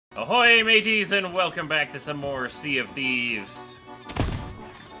Ahoy, mateys, and welcome back to some more Sea of Thieves.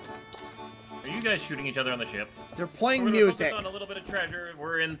 Are you guys shooting each other on the ship? They're playing We're music. Focus on a little bit of treasure.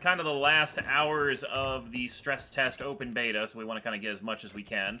 We're in kind of the last hours of the stress test open beta, so we want to kind of get as much as we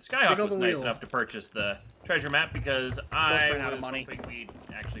can. Skyhawk was nice enough to purchase the treasure map because I was hoping we'd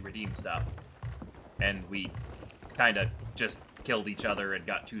actually redeem stuff. And we kind of just killed each other and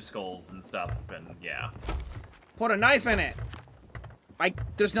got 2 skulls and stuff, and yeah. Put a knife in it.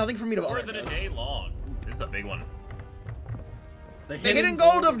 There's nothing for me to... More than a day long. Ooh, this is a big one. The hidden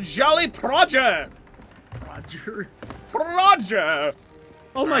gold of Jolly Proger. Proger.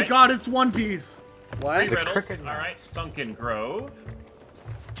 Oh my God! It's One Piece. What? 3 riddles. All right, sunken grove,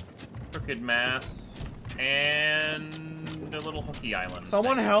 crooked mass, and a little hooky island.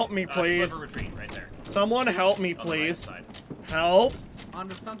 Someone help me, please. Sliver retreat right there. Someone help me, please. Help. On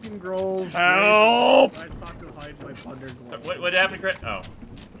the sunken grove. Help! I sought to hide my plunder globe. What happened, Crit? Oh.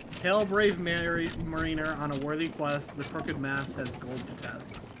 Hail, brave mariner, on a worthy quest. The crooked mass has gold to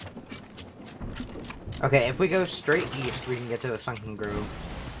test. Okay, if we go straight east, we can get to the sunken grove.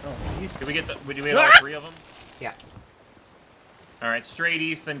 Oh, east. Did we get the? Do we have all 3 of them? Yeah. All right, straight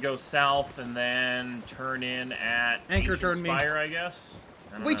east, then go south, and then turn in at Anchor turn Spire, I guess.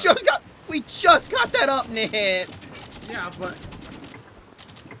 We just got that up, Nits. Yeah, but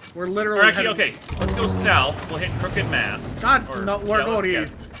we're literally. Or actually, okay, let's go south. We'll hit Crooked Mass. God, no, we're going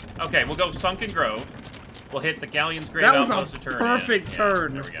east. Okay, we'll go Sunken Grove. We'll hit the Galleon's Grave. That was Outpost a to turn perfect in.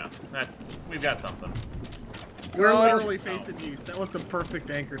 turn. There we go. We've got something. We're literally facing east. That was the perfect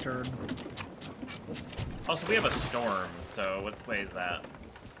anchor turn. Also, we have a storm, so what way is that?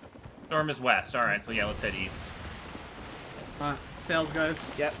 Storm is west. All right, so yeah, let's head east. Sails,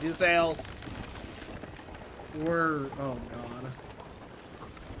 guys. Yep, do sails. We're... oh God.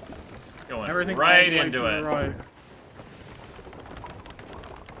 Going Everything right into it. Right.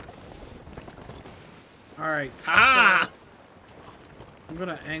 Alright. Ah! I'm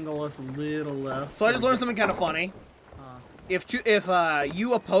gonna angle us a little left. So I just learned something kind of funny. If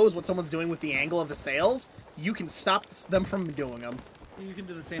you oppose what someone's doing with the angle of the sails, you can stop them from doing them. You can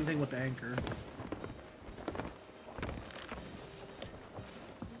do the same thing with the anchor.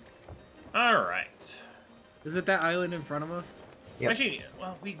 All right. Is it that island in front of us? Yep. Actually,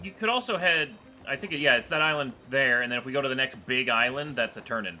 well, you could also head. I think yeah, it's that island there, and then if we go to the next big island, that's a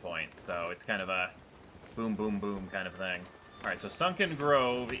turn-in point. So it's kind of a boom, boom, boom kind of thing. All right, so Sunken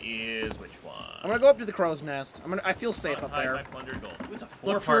Grove is which one? I'm gonna go up to the crow's nest. I feel safe up there. My plundered gold. Ooh, it's a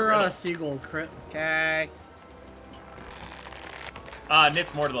Look 4-part for seagulls, Crit. Okay.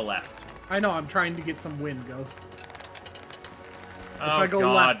 Nit's more to the left. I know. I'm trying to get some wind, Ghost. Oh, if I go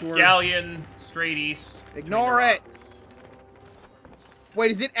God. leftward, Galleon, straight east. Ignore it.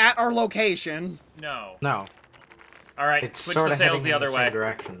 Wait, is it at our location? No. No. All right, It's switch sort the of sails heading the in other the way. same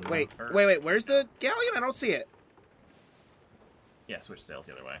direction. Wait. Where's the galleon? I don't see it. Yeah, switch sails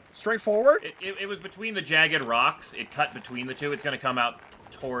the other way. Straight forward? It was between the jagged rocks. It cut between the two. It's going to come out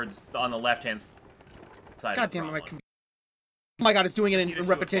towards on the left-hand side. God damn it! Oh my God, it's doing it in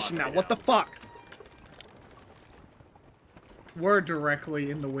repetition now. What the fuck? we're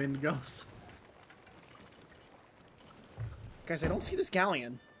directly in the wind, Ghost. Guys, I don't see this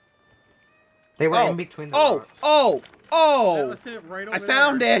galleon. They were in between the rocks. That's it, right over I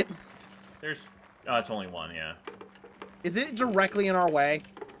found it! There's... oh, it's only one, yeah. Is it directly in our way?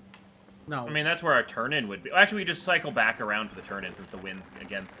 No. I mean, that's where our turn-in would be. Actually, we just cycle back around for the turn-in since the wind's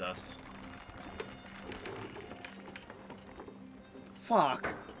against us.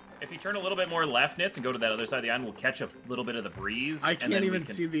 Fuck. If you turn a little bit more left, Nits, and go to that other side of the island, we'll catch a little bit of the breeze. I can't even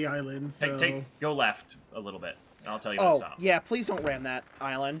see the island, so... Go left a little bit. I'll tell you when to stop. Yeah, please don't ram that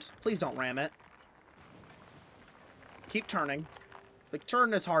island. Please don't ram it. Keep turning. Like,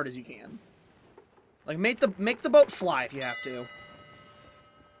 turn as hard as you can. Like, make the boat fly if you have to.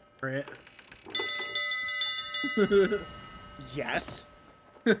 Right. Yes.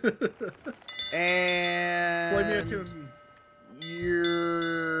 And... Play me a tune.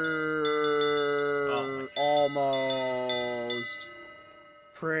 You're... almost...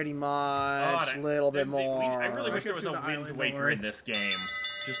 Pretty much. Little bit more. I really wish there was a the wind island, waker in this game.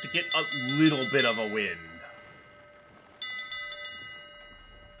 Just to get a little bit of a wind.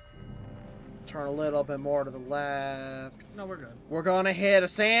 Turn a little bit more to the left. No, we're good. We're gonna hit a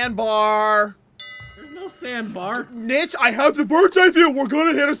sandbar. There's no sandbar. Nitch, I have the bird's eye view. We're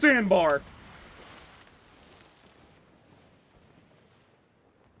gonna hit a sandbar.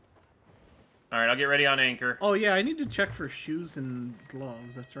 Alright, I'll get ready on anchor. Oh, yeah, I need to check for shoes and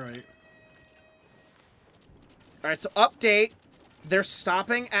gloves. That's right. Alright, so update. They're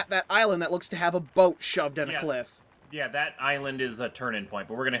stopping at that island that looks to have a boat shoved in a cliff. Yeah, that island is a turn-in point,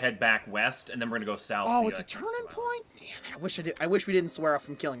 but we're gonna head back west, and then we're gonna go south. Oh, it's a turn-in point? Damn it! I wish we didn't swear off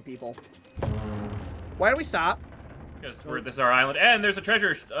from killing people. Why do we stop? Because this is our island, and there's a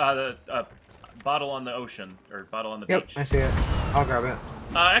treasure bottle on the ocean, or bottle on the beach. Yep, I see it. I'll grab it.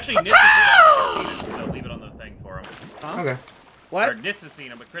 Actually, Nitz has seen it, so leave it on the thing for him. Huh? Okay. What? Or Nitz has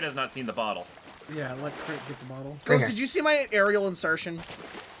seen it, but Crit has not seen the bottle. Yeah, let Crit get the bottle. Ghost, did you see my aerial insertion?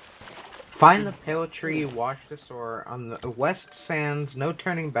 Find the pale tree, watch the shore on the west sands, no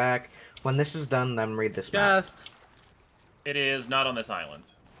turning back. When this is done, then read this map. Chest. It is not on this island.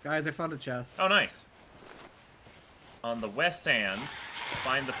 Guys, I found a chest. Oh, nice. On the west sands,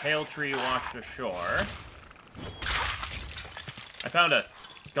 find the pale tree, watch the shore. I found a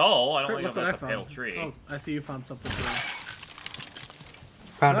skull. I don't Crit, know if look that's what a I pale found. tree. Oh, I see you found something too.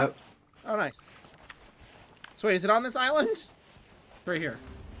 Found Huh? it. Oh, nice. So wait, is it on this island? Right here.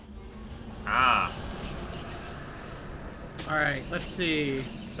 Ah. Alright, let's see.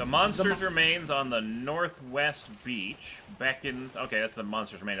 The monster's remains on the northwest beach. Beckons. Okay, that's the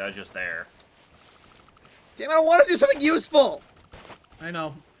monster's remains. I was just there. Damn it, I want to do something useful! I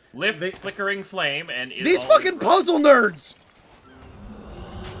know. Lift flickering flame and is These always fucking puzzle nerds!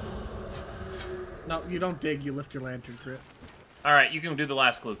 No, you don't dig, you lift your lantern, Crit. Alright, you can do the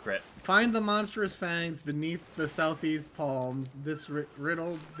last clue, Crit. Find the monstrous fangs beneath the southeast palms. This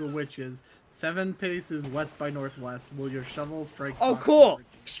riddled the witches. 7 paces west by northwest. Will your shovel strike? Oh, cool!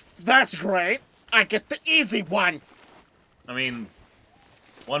 That's great! I get the easy one! I mean,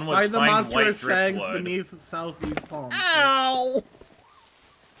 one would Find the find white monstrous fangs driftwood. beneath southeast palms. Ow!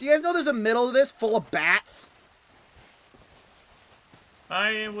 Do you guys know there's a middle of this full of bats?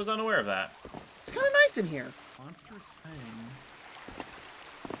 I was unaware of that. It's kind of nice in here. Monstrous fangs.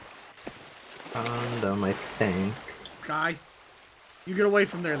 Found them, I think. Guy, you get away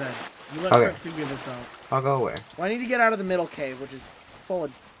from there then. You let Okay. Crit figure this out. I'll go away. Well, I need to get out of the middle cave, which is full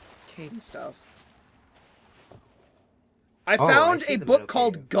of cave stuff. I Oh, found I see a the book middle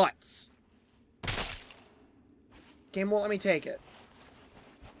called cave. Guts. Game won't let me take it.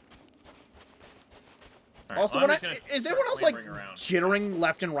 Alright, Also, well, when I'm just gonna is start everyone else like clambering around. jittering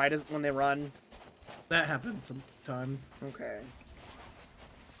left and right when they run? That happens sometimes. Okay.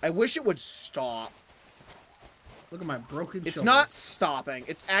 I wish it would stop. Look at my broken It's shoulder. not stopping.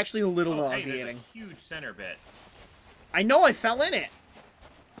 It's actually a little Oh, hey, there's nauseating. a huge center bit. I know I fell in it.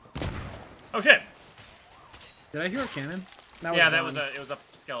 Oh shit! Did I hear a cannon? Yeah, it was a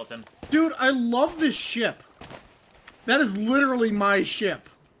skeleton. Dude, I love this ship. That is literally my ship.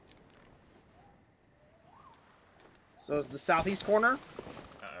 So is the southeast corner?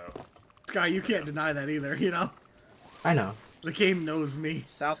 Uh-oh. Guy, you can't deny that either, you know? I know. The game knows me.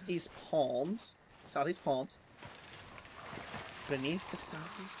 Southeast palms. Southeast palms. Beneath the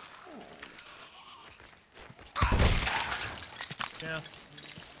southeast palms.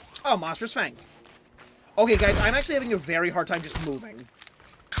 Yes. Oh, monstrous fangs. Okay, guys, I'm actually having a very hard time just moving.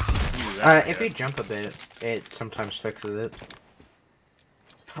 Ooh, that's If good. you jump a bit, it sometimes fixes it.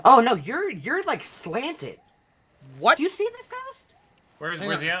 Oh no, you're like slanted. What? Do you see this, Ghost?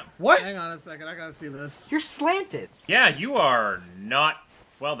 Where's he at? What? Hang on a second, I gotta see this. You're slanted. Yeah, you are not.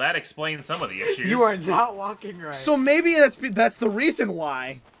 Well, that explains some of the issues. You are not walking right. So maybe that's the reason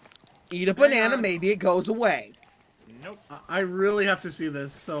why. Eat a banana, on. maybe it goes away. Nope. I really have to see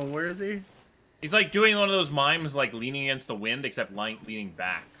this. So, where is he? He's like doing one of those mimes, like leaning against the wind, except leaning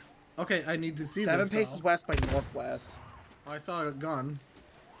back. Okay, I need to see 7 this. paces though. west by northwest. Oh, I saw a gun.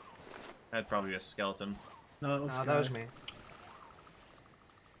 That'd probably be a skeleton. No, it was Oh, that was me.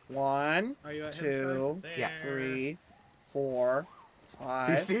 1, Are you at 2, There. Yeah. 3, 4, Do you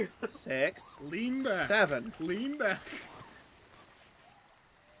 5, see? 6, Lean back. 7. Lean back.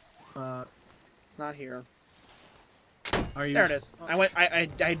 It's not here. Are you? There it is. Oh, I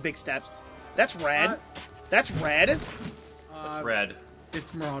had big steps. That's red. What? That's red. Red.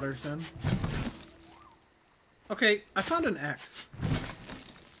 It's Marauderson. Okay, I found an X.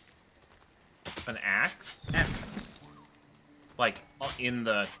 An axe? X. Like, in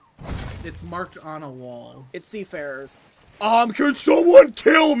the... It's marked on a wall. It's seafarers. Can someone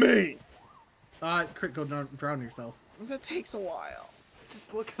kill me? Crit, go drown yourself. That takes a while.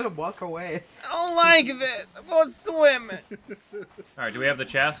 Just look at him walk away. I don't like this. I'm going swimming. Alright, do we have the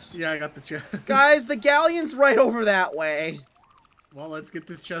chest? Yeah, I got the chest. Guys, the galleon's right over that way. Well, let's get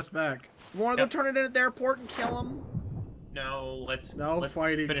this chest back. You want to Yep. go turn it in at the airport and kill him? No, let's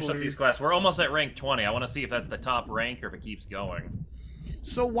fighting, finish up these please. quests. We're almost at rank 20. I want to see if that's the top rank or if it keeps going.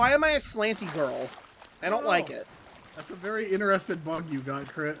 So why am I a slanty girl? I don't Oh. like it. That's a very interested bug you got,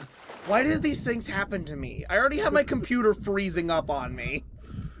 Crit. Why did these things happen to me? I already have my computer freezing up on me.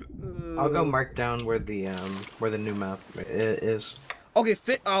 I'll go mark down where the new map is. Okay,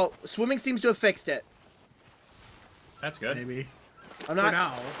 oh, swimming seems to have fixed it. That's good. Maybe. I'm not. For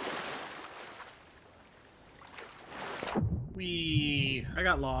now. I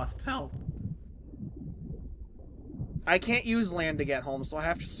got lost. Help. I can't use land to get home, so I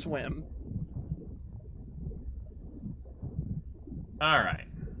have to swim. Alright.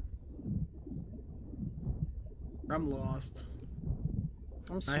 I'm lost.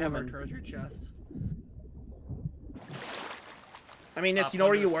 I'm swimming. I have our treasure chest. I mean, you know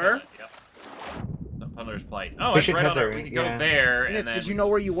where you were? Yep. Thunder's Plight. Oh, it's right on there. We can go there, and then... Did you know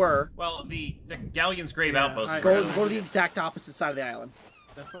where you were? Well, the Galleon's Grave Outpost. Go to the exact opposite side of the island.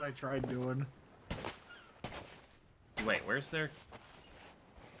 That's what I tried doing. Wait, where's their...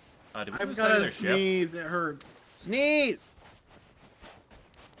 I've got to sneeze. It hurts. Sneeze!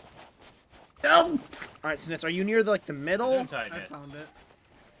 No! Alright, Snitz, are you near the middle? I found it.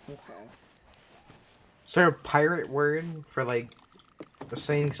 Okay. Is there a pirate word for, like,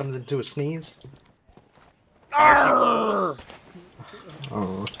 saying something to a sneeze? Arrgh!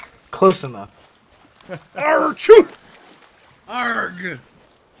 Oh, close enough. Arrgh! Arg!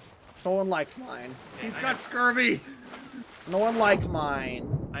 No one liked mine. He's got scurvy. No one liked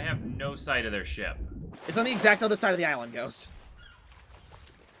mine. I have no sight of their ship. It's on the exact other side of the island, Ghost.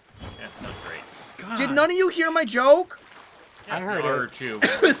 That's not great. God. Did none of you hear my joke? Yeah, I heard it. Too.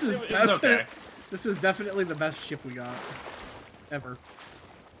 Okay. This is definitely the best ship we got. Ever.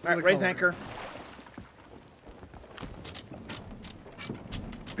 Alright, raise anchor.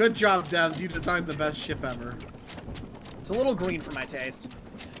 Good job, devs. You designed the best ship ever. It's a little green for my taste.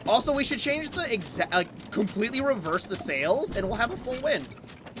 Also, we should change the completely reverse the sails, and we'll have a full wind.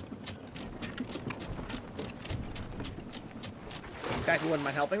 Sky, if you wouldn't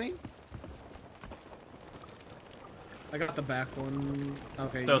mind helping me? I got the back one.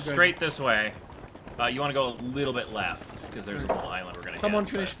 Okay. So straight this way. You want to go a little bit left, because there's a little island we're going to Someone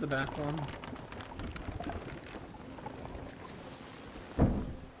finish the back one.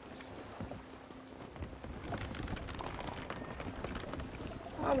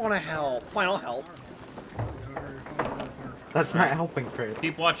 I want to help. Fine, I'll help. That's not helping, Craig.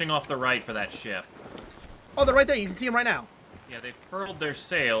 Keep watching off the right for that ship. Oh, they're right there. You can see them right now. Yeah, they furled their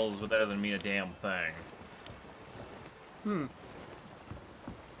sails, but that doesn't mean a damn thing. I'm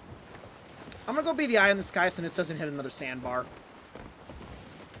gonna go be the eye in the sky so it doesn't hit another sandbar.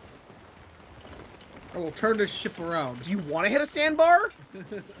 I will turn this ship around. Do you want to hit a sandbar?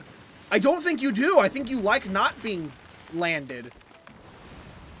 I don't think you do. I think you like not being landed.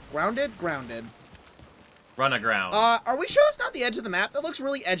 Grounded? Grounded. Run aground. Are we sure that's not the edge of the map? That looks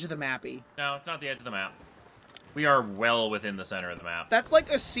really edge of the mappy. No, it's not the edge of the map. We are well within the center of the map. That's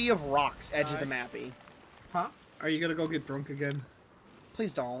like a sea of rocks edge of the mappy. Huh? Are you gonna go get drunk again?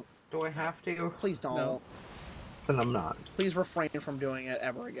 Please don't. Do I have to? Please don't. No. Then I'm not. Please refrain from doing it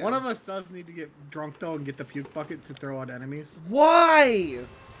ever again. One of us does need to get drunk though and get the puke bucket to throw at enemies. Why?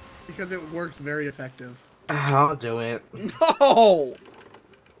 Because it works very effective. I'll do it. No!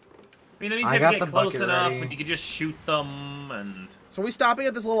 I mean, that means you have to get close enough, and you can just shoot them, and... So are we stopping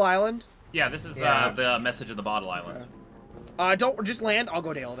at this little island? Yeah, this is the message of the bottle island. Okay. Don't just land. I'll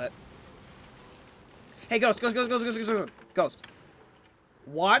go deal with it. Hey, Ghost. Ghost.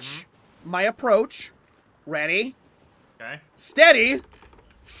 Watch my approach. Ready? Okay. Steady.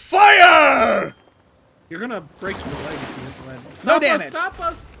 Fire! You're gonna break your leg if you hit the land. No damage. Stop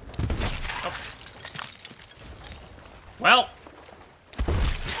us! Oh. Well...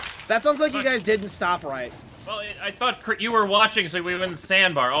 That sounds like you guys didn't stop right. Well, I thought you were watching, so we went in the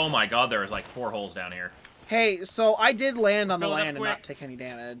sandbar. Oh my god, there was like 4 holes down here. Hey, so I did land on the Fill it up land and quick. not take any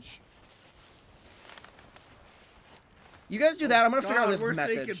damage. You guys do that. I'm gonna figure out this we're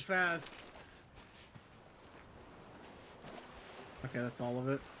message. sinking fast. Okay, that's all of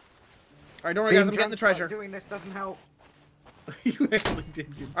it. Alright, don't worry, guys. I'm getting the treasure. Doing this doesn't help. You actually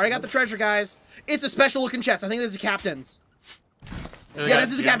did get Alright, I got the treasure, guys. It's a special looking chest. I think this is the captain's. Yeah,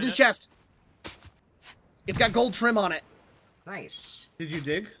 this is the captain's chest. It's got gold trim on it. Nice. Did you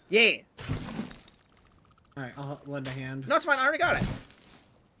dig? Yeah. Alright, I'll lend a hand. No, it's fine. I already got it.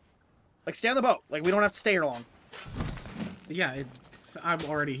 Like, stay on the boat. Like, we don't have to stay here long. Yeah, I'm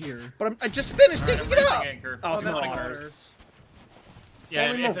already here. But I just finished digging it up. Anchor. Oh, it's that's waters. Yeah,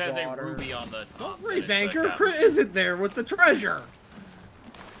 Only if more it has water. a ruby on the top. Don't then raise it's a anchor. captain. Crit isn't there with the treasure.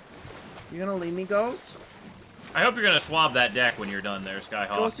 You gonna leave me, Ghost? I hope you're gonna swab that deck when you're done there,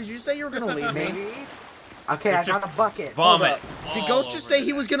 Skyhawk. Ghost, did you say you were gonna leave me? Maybe. Okay, I got a bucket. Vomit. Did all Ghost just over say the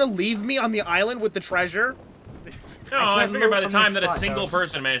he was deck. gonna leave me on the island with the treasure? No, I figured by the time that a spot, single Ghost.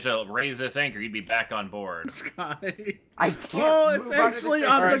 person managed to raise this anchor, you'd be back on board. Sky. I can't Oh, it's move out of actually this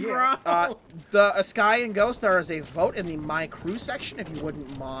on the area. ground. The Sky and Ghost, there is a vote in the My Crew section, if you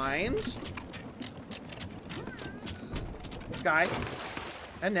wouldn't mind. Sky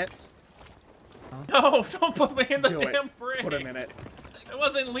and Nits. No, don't put me in the Do it. damn brig. Put him in it. I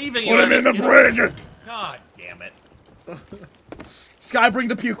wasn't leaving Put you. him in the brig! God damn it. Sky, bring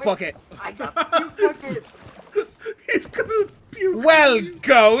the puke bucket. I got the puke bucket. He's gonna puke. Well,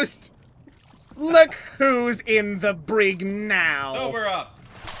 Ghost, look who's in the brig now. Sober up.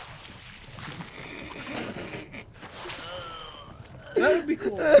 That would be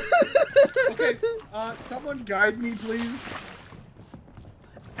cool. Okay, someone guide me, please.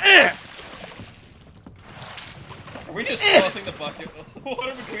 Are we just tossing the bucket?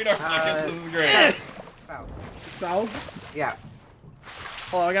 Water between our buckets. This is great. South. South? Yeah.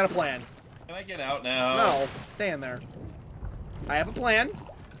 Oh, I got a plan. Can I get out now? No, stay in there. I have a plan.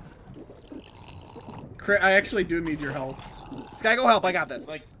 I actually do need your help. Sky, go help. I got this.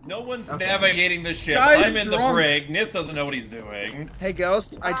 Like, no one's Okay. navigating the ship. Guy's I'm in drunk. the brig. Nis doesn't know what he's doing. Hey,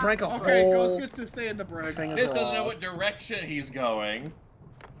 Ghost, I drank a Okay, whole Ghost gets to stay in the brig. thing of Nis doesn't grog. know what direction he's going.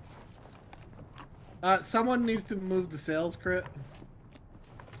 Someone needs to move the sails, Crit.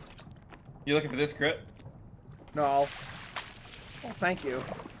 You looking for this crit? No. Oh, thank you.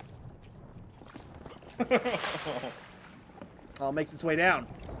 Oh, it makes its way down.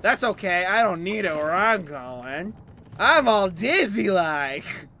 That's okay. I don't need it where I'm going. I'm all dizzy-like.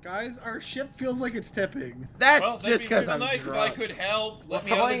 Guys, our ship feels like it's tipping. That's Well, that'd just be because real I'm nice drunk. if I could help. Let We're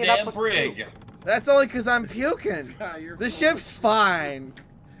me out of filling the it up damn with brig. poop. That's only because I'm puking. Sky, you're The full. ship's fine.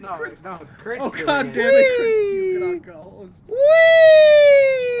 No, no, Crit's Oh doing god it. damn it, Crit, you cannot go.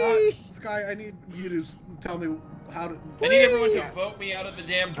 Whee! Sky, I need you to tell me how to... I need everyone to vote me out of the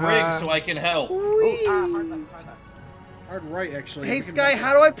damn brig so I can help. Whee! Oh, hard left, hard left. Hard right, actually. Hey, We can Sky, back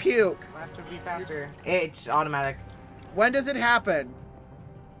how do I puke? Left would be faster. It's automatic. When does it happen?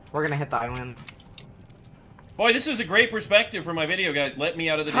 We're gonna hit the island. Boy, this is a great perspective for my video, guys. Let me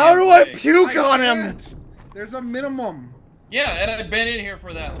out of the How damn do I brig. puke I on him? can't. There's a minimum. Yeah, and I've been in here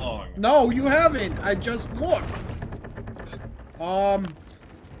for that long. No, you haven't. I just looked.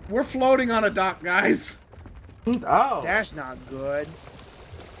 We're floating on a dock, guys. Oh. That's not good.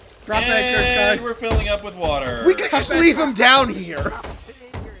 Drop anchor, And Sky. we're filling up with water. We could just leave him down here.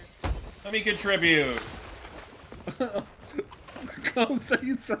 Let me contribute. Ghost, are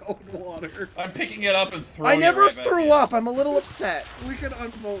you throwing water? I'm picking it up and throwing I never it right back threw in. up. I'm a little upset. We can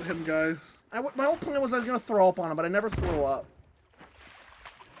unvote him, guys. My whole plan was I was gonna throw up on him, but I never threw up.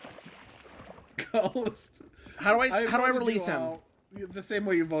 Ghost. How do I voted you release him? out the same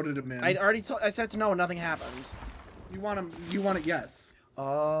way you voted him in. I already I said to no, nothing happened. You want him? You want it? Yes.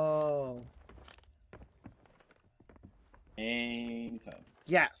 Oh. Anytime.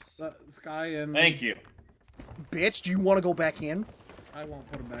 Yes. Sky and Thank you. Bitch, do you want to go back in? I won't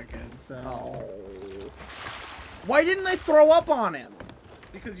put him back in. So Oh. Why didn't I throw up on him?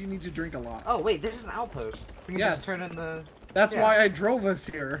 because you need to drink a lot. Oh wait, this is an outpost. We can Yes. just turn in the. That's yeah. why I drove us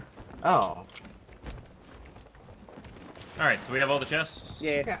here. Oh. Alright, so we have all the chests?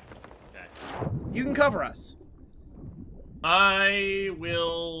 Yeah. Yeah. Okay. You can cover us. I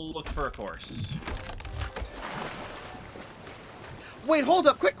will look for a course. Wait, hold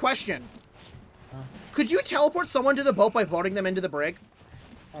up. Quick question. Could you teleport someone to the boat by voting them into the brig?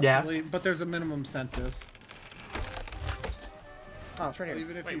 Yeah. Possibly, but there's a minimum census. Oh, it's right here.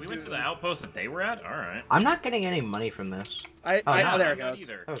 Even if Wait, you we went do- to the outpost that they were at? Alright. I'm not getting any money from this. Oh, No, there I'm it not goes.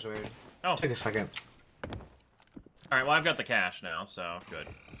 either. That was weird. Oh, Took a second. alright, well I've got the cash now, so good.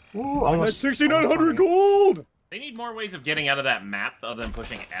 Ooh, almost. 6,900 gold! They need more ways of getting out of that map other than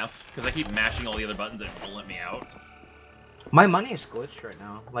pushing F, because I keep mashing all the other buttons and it won't let me out. My money is glitched right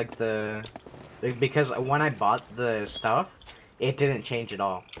now. Like because when I bought the stuff, it didn't change at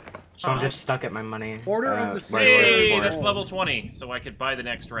all. So I'm just stuck at my money. Order of the right where Hey, before. that's level 20, so I could buy the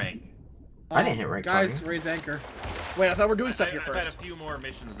next rank. I didn't hit rank Guys, 20. raise anchor. Wait, I thought we were doing stuff here I've had a first. few more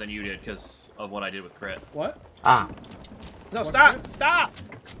missions than you did because of what I did with crit. What? Ah. No, What stop! did? Stop!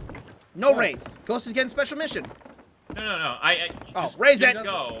 No What? raise. Ghost is getting special mission. No. Oh, Just, raise just it.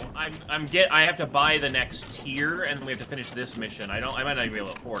 go. I have to buy the next tier, and we have to finish this mission. I might not even be able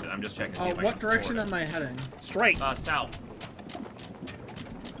to afford it. I'm just checking to see if I What can direction afford am I heading? Straight. it. South.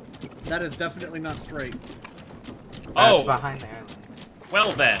 That is definitely not straight. That's Oh, behind the island.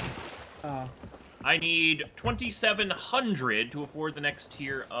 well then. Uh, I need 2,700 to afford the next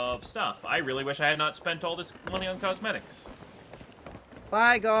tier of stuff. I really wish I had not spent all this money on cosmetics.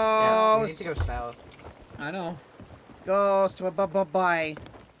 Bye, Yeah, we need Ghost. to go south. I know. Ghost. Bye.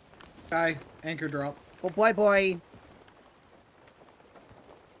 Guy, anchor drop. Oh, boy.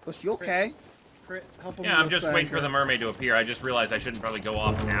 Ghost, you okay? Crit, help him. Yeah, I'm just waiting for the mermaid to appear. I just realized I shouldn't probably go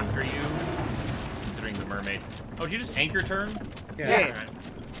off after you, considering the mermaid. Oh, did you just anchor turn? Yeah. All right.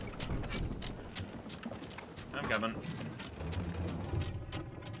 I'm coming.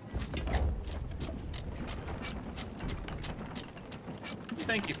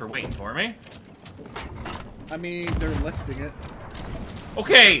 Thank you for waiting for me. I mean, they're lifting it.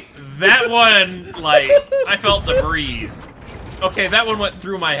 Okay, that one, like, I felt the breeze. Okay, that one went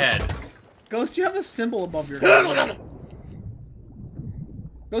through my head. Ghost, you have a symbol above your head.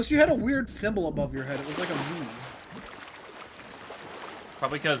 Ghost, you had a weird symbol above your head. It was like a moon.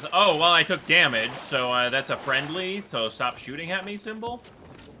 Probably because, oh, well, I took damage, so that's a friendly, so stop shooting at me symbol?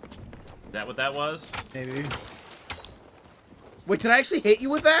 Is that what that was? Maybe. Wait, did I actually hit you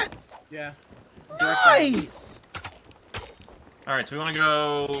with that? Yeah. Nice! Alright, so we want to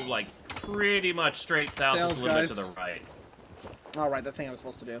go, like, pretty much straight south, Sails, just a little bit guys. to the right. Alright, that thing I was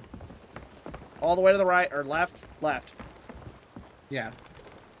supposed to do. All the way to the right, or left? Left. Yeah.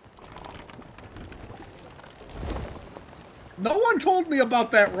 No one told me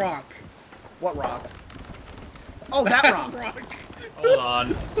about that rock. What rock? Oh, that rock. Hold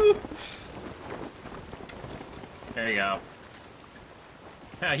on. There you go.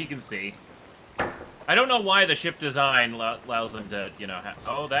 Yeah, you can see. I don't know why the ship design allows them to, you know,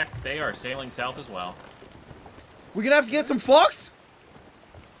 oh, they are sailing south as well. We're gonna have to get some fucks?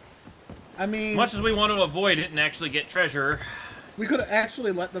 I mean, Much as we want to avoid it and actually get treasure. we could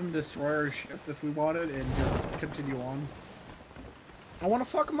actually let them destroy our ship if we wanted and just continue on. I want to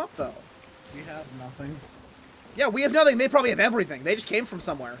fuck them up, though. We have nothing. Yeah, we have nothing. They probably have everything. They just came from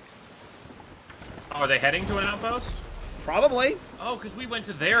somewhere. Oh, are they heading to an outpost? Probably. Oh, because we went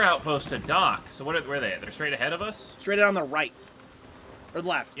to their outpost to dock. So where are they? They're straight ahead of us? Straight on the right. Or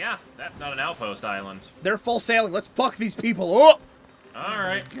left. Yeah, that's not an outpost island. They're full sailing. Let's fuck these people. Oh!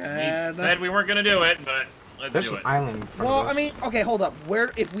 Alright. God. We said we weren't going to do it, but let's There's do an it. island. in front Well, of us. I mean, okay, hold up.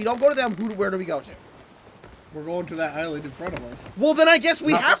 If we don't go to them, where do we go to? We're going to that island in front of us. Well, then I guess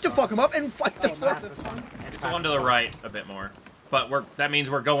we Not have to this fuck them up and fight them. Oh, not this one. It's going to the right a bit more. But that means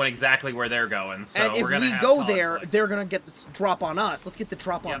we're going exactly where they're going, so And if we're gonna we have go conflict. there, they're gonna get this drop on us. Let's get the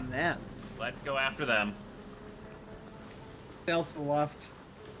drop on Yep. them. Let's go after them. Sails to the left.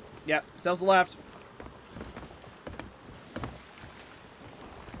 Yep, sails to left.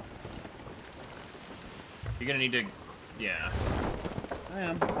 You're gonna need to... Yeah. I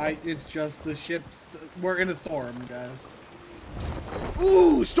am. It's just the ship's... We're in a storm, guys.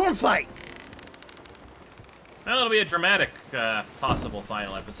 Ooh, storm fight! Well, it'll be a dramatic, possible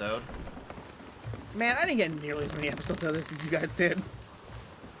final episode. Man, I didn't get nearly as many episodes of this as you guys did.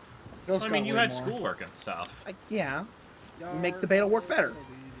 Ghost I got mean, you way had more. schoolwork and stuff. Yeah. Make the beta work better.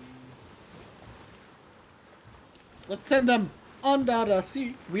 Let's send them under the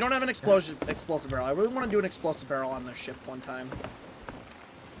sea. We don't have an explosive barrel. I really want to do an explosive barrel on their ship one time.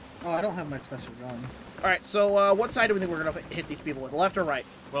 Oh, I don't have my special gun. Alright, so what side do we think we're going to hit these people with? Left or right?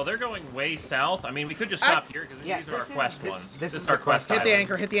 Well, they're going way south. I mean, we could just stop here, because these are our quest ones. This is is our the quest quest Hit the island.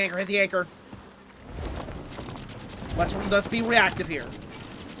 anchor, hit the anchor, hit the anchor. Let's be reactive here.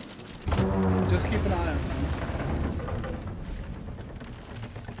 Just keep an eye on them.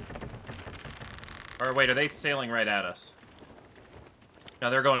 Or wait, are they sailing right at us? No,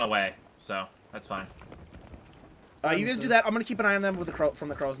 they're going away, so that's fine. You guys do that. I'm going to keep an eye on them with from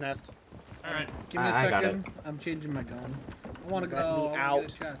the crow's nest. Alright. Give me a I got second. I'm changing my gun. I want to Let go me I wanna out.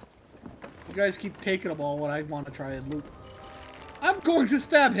 get a chest. You guys keep taking them all when I want to try and loot. I'm going to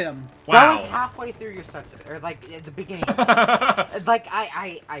stab him. That was Wow. halfway through your sentence, or like at the beginning. Like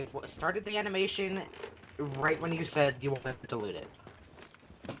I started the animation right when you said you wanted to loot it.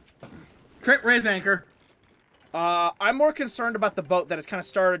 Crit, raise anchor. I'm more concerned about the boat that has kind of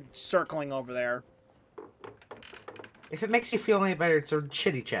started circling over there. If it makes you feel any better, it's a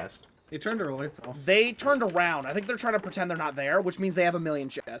shitty chest. They turned their lights off. They turned around. I think they're trying to pretend they're not there, which means they have a million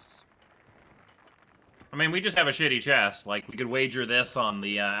chests. I mean, we just have a shitty chest. Like, we could wager this on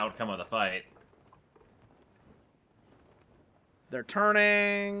the outcome of the fight. They're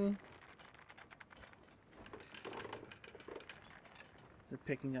turning. They're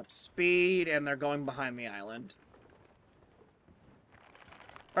picking up speed, and they're going behind the island.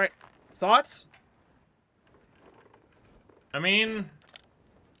 Alright, thoughts? I mean...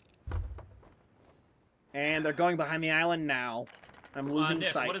 And they're going behind the island now. I'm losing Nick,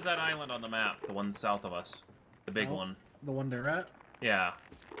 sight. what is that island on the map? The one south of us. The big Oh. one. The one they're at. Yeah.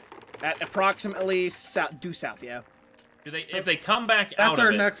 At approximately due south, yeah. Do they? If they come back That's out our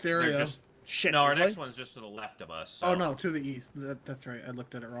of it, next they're area. Just, Shit, no, our seriously? next one's just to the left of us. So. Oh no, to the east. That's right. I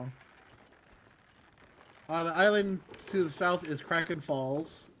looked at it wrong. The island to the south is Kraken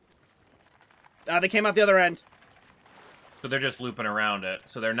Falls. They came out the other end. So they're just looping around it.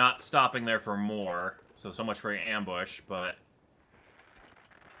 So they're not stopping there for more. So much for ambush, but...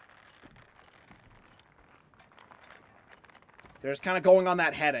 They're just kind of going on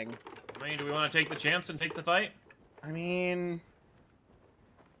that heading. I mean, do we want to take the chance and take the fight? I mean...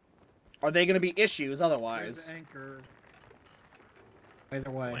 Are they going to be issues otherwise? There's anchor.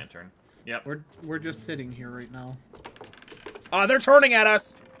 Either way. Lantern. Yep. We're just sitting here right now. They're turning at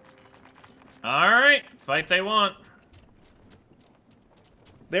us! Alright, fight they want.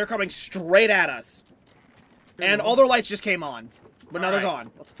 They're coming straight at us. And all their lights just came on. But now they're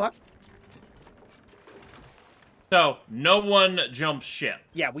gone. What the fuck? So, no one jumps ship.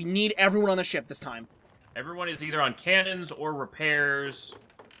 Yeah, we need everyone on the ship this time. Everyone is either on cannons or repairs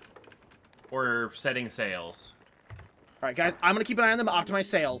or setting sails. Alright, guys, I'm gonna keep an eye on them, optimize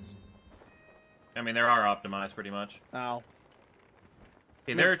sails. I mean, they are optimized pretty much. Oh.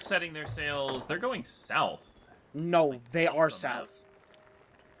 Okay, they're setting their sails. They're going south. No, they are south.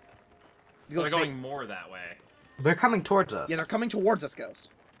 They're going more that way. They're coming towards us. Yeah, they're coming towards us,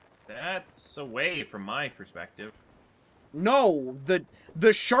 Ghost. That's away from my perspective. No,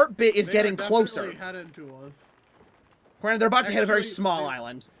 the sharp bit is getting closer. They're headed to us. Granted, they're about to hit a very small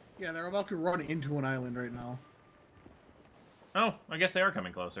island. Yeah, they're about to run into an island right now. Oh, I guess they are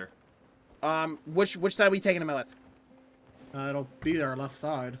coming closer. Which side are we taking them with? It'll be their left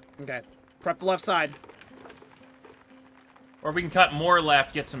side. Okay. Prep the left side. Or we can cut more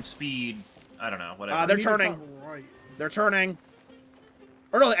left, get some speed. I don't know, whatever. They're turning. Right. They're turning.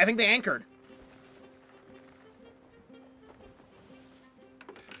 Or no, I think they anchored.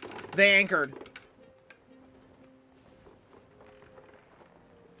 They anchored.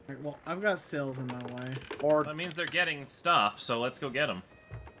 Right, well, I've got sails in my way. Or that means they're getting stuff, so let's go get them.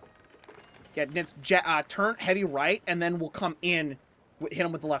 yeah, it's turn heavy right, and then we'll come in, hit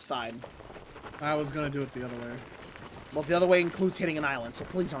them with the left side. I was gonna do it the other way. Well, the other way includes hitting an island, so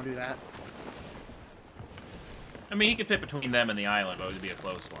please don't do that. I mean, he could fit between them and the island, but it would be a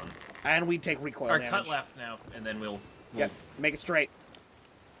close one. And we take recoil Or damage. cut left now, and then we'll Yep, make it straight.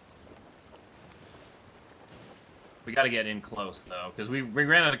 We gotta get in close, though, because we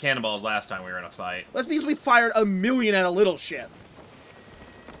ran out of cannonballs last time we were in a fight. That's because we fired 1,000,000 at a little ship.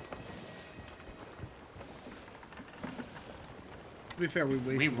 To be fair, we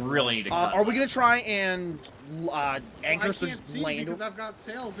wasted. We really need to cut. Are we gonna try and anchor I so can't just see land? because I've got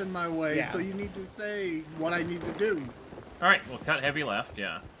sails in my way, Yeah. so you need to say what I need to do. Alright, we'll cut heavy left,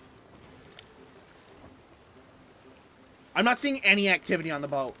 yeah. I'm not seeing any activity on the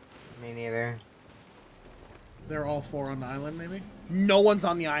boat. Me neither. They're all four on the island, maybe? No one's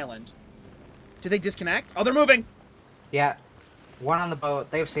on the island. Did they disconnect? Oh, they're moving. Yeah. One on the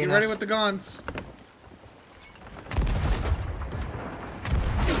boat. They've seen Get us. ready with the guns.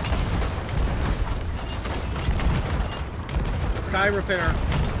 Sky repair.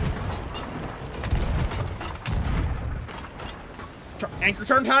 Anchor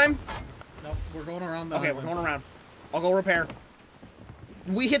turn time? Nope, we're going around the Okay, island. we're going around. I'll go repair.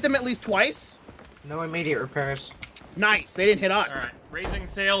 We hit them at least twice? No immediate repairs. Nice, they didn't hit us. Alright, raising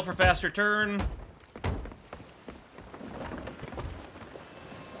sail for faster turn.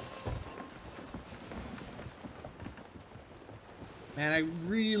 Man, I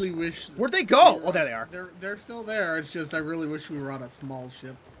really wish... Where'd they go? Oh, there they are. They're still there, it's just I really wish we were on a small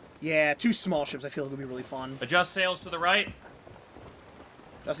ship. Yeah, 2 small ships I feel like would be really fun. Adjust sails to the right.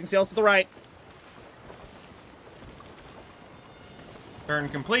 Adjusting sails to the right. Turn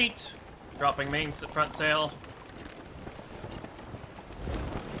complete. Dropping main front sail.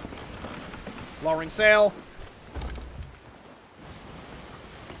 Lowering sail.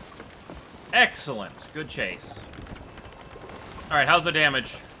 Excellent. Good chase. Alright, how's the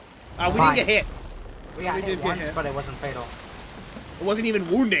damage? We didn't Fine. get hit. We got We hit did get once, hit. but it wasn't fatal. It wasn't even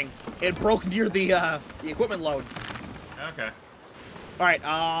wounding. It broke near the equipment load. Okay. Alright,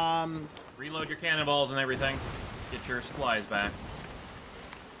 Reload your cannonballs and everything. Get your supplies back.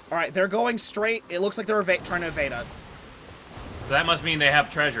 alright, they're going straight. It looks like they're trying to evade us. So that must mean they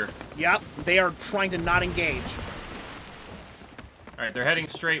have treasure. Yep, they are trying to not engage. Alright, they're heading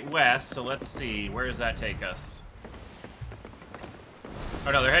straight west, so let's see. Where does that take us?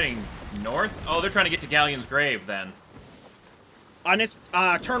 Oh no, they're heading north? Oh, they're trying to get to Galleon's Grave, then. On its,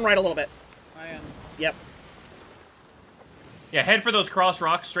 turn right a little bit. I am. Yep. Yeah, head for those cross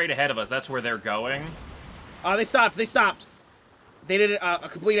rocks straight ahead of us. That's where they're going. They stopped, they stopped. They did a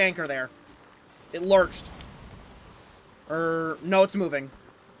complete anchor there. It lurched. No, it's moving.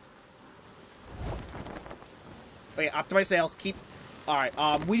 Okay, optimize sails. Keep... Alright,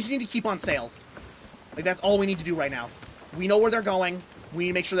 we just need to keep on sails. Like, that's all we need to do right now. We know where they're going. We need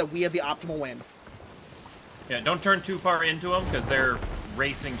to make sure that we have the optimal wind. Yeah, don't turn too far into them, because they're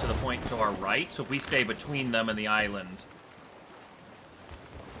racing to the point to our right, so if we stay between them and the island...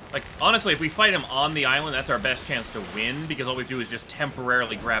 Like, honestly, if we fight them on the island, that's our best chance to win, because all we do is just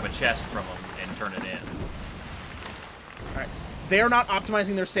temporarily grab a chest from them and turn it in. Alright. They're not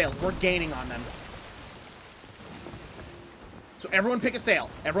optimizing their sails. We're gaining on them. So everyone pick a sail.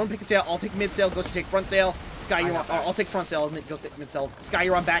 Everyone pick a sail. I'll take mid sail. Ghost, you take front sail. Sky, you're on... I'll take front sail. Ghost, take mid sail. Sky,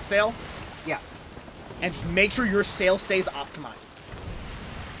 you're on back sail. Yeah. And just make sure your sail stays optimized.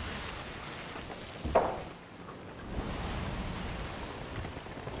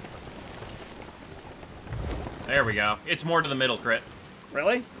 There we go. It's more to the middle, Crit.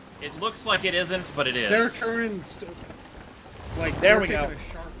 Really? It looks like it isn't, but it is. They're turning... Like, there we go.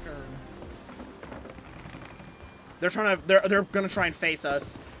 A sharp turn. They're trying to... They're gonna try and face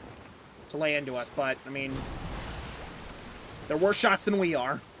us. To lay into us, but, I mean... They're worse shots than we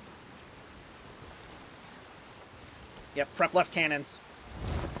are. Yep, prep left cannons.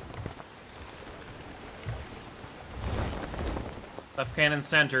 Left cannon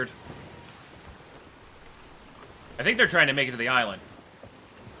centered. I think they're trying to make it to the island.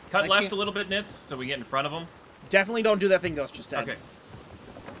 Cut left a little bit, Nitz, so we get in front of them. Definitely don't do that thing Ghost just said. Okay.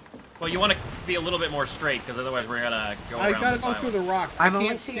 Well, you want to be a little bit more straight, because otherwise we're going to go around I gotta go through the rocks. I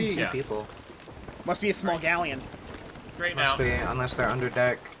can't see. Two people. Must be a small galleon. Straight Must now. be, unless they're under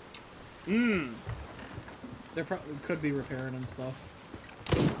deck. Mmm. They probably could be repairing and stuff.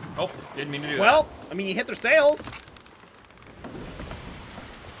 Oh, didn't mean to do that. Well, I mean, you hit their sails.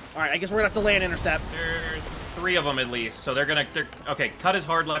 Alright, I guess we're gonna have to land intercept. There's 3 of them at least, so they're gonna... okay, cut as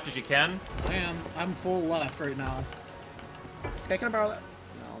hard left as you can. I am. I'm full left right now. Sky, can I borrow that?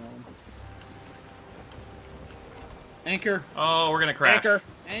 No. Anchor. Oh, we're gonna crash. Anchor.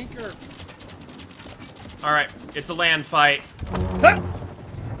 Anchor. Alright, it's a land fight. Huh!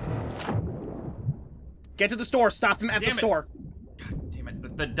 Get to the store. Stop them at the store. God damn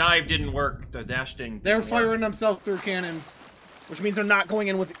it. The dive didn't work. The dash didn't They're work. firing themselves through cannons. Which means they're not going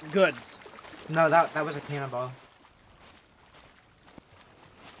in with goods. No, that was a cannonball.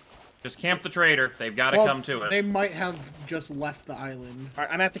 Just camp the trader. They've got to come to it. They might have just left the island. All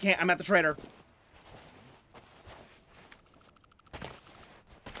right, I'm at the trader.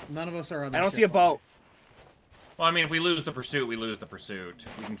 None of us are on the I don't ship. see a boat. Well, I mean, if we lose the pursuit, we lose the pursuit.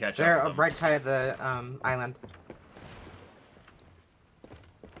 We can catch They're up with them. right side of the island.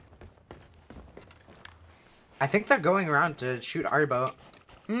 I think they're going around to shoot our boat.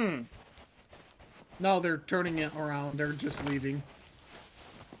 Hmm. No, they're turning it around. They're just leaving.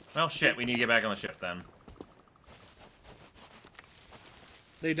 Well, shit, we need to get back on the ship then.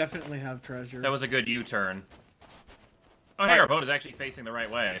 They definitely have treasure. That was a good U-turn. Oh, hey, our boat is actually facing the right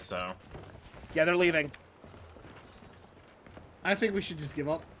way, so... Yeah, they're leaving. I think we should just give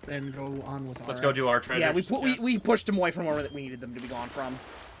up and go on with our... Let's go do our treasure. Yeah, we pushed them away from where we needed them to be gone from.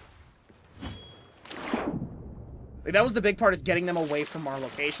 Like, that was the big part, is getting them away from our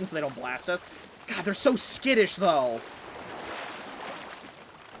location so they don't blast us. God, they're so skittish, though.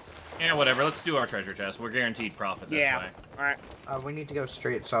 Yeah, whatever. Let's do our treasure chest. We're guaranteed profit this way. Alright. We need to go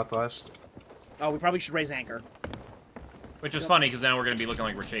straight southwest. Oh, we probably should raise anchor. Which is funny, because now we're going to be looking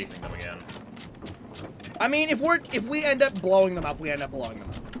like we're chasing them again. I mean, if we end up blowing them up, we end up blowing them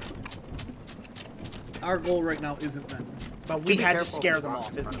up. Our goal right now isn't them. But we had to scare them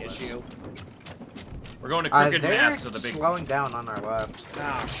off, is the issue. We're going to Crooked they're Mass, so the big... slowing down on our left.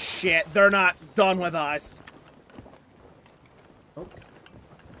 Oh, shit. They're not done with us. Oh.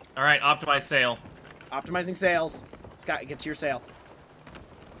 Alright, optimize sail. Optimizing sails. Scott, get to your sail.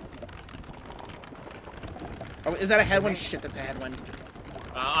 Oh, is that a headwind? Shit, that's a headwind.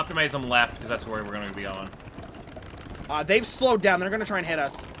 Optimize them left, because that's where we're going to be on. They've slowed down. They're going to try and hit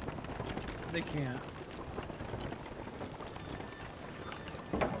us. They can't.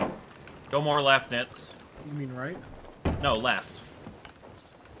 Go more left, Nitz. You mean right? No, left.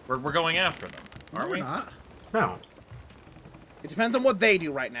 We're going after them, aren't No, we? we're not. No. It depends on what they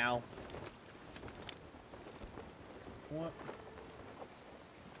do right now. What?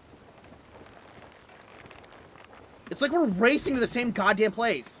 It's like we're racing to the same goddamn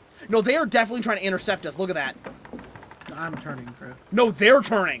place. No, they are definitely trying to intercept us. Look at that. I'm turning, Chris. No, they're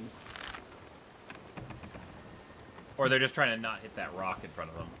turning. Or they're just trying to not hit that rock in front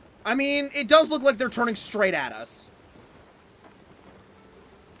of them. I mean, it does look like they're turning straight at us.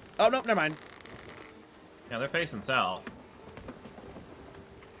 Oh, no, never mind. Yeah, they're facing south.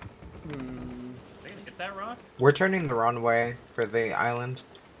 Hmm. Are they gonna hit that rock? We're turning the wrong way for the island.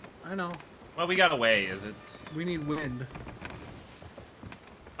 I know. Well, we got a ways. It's... We need wind.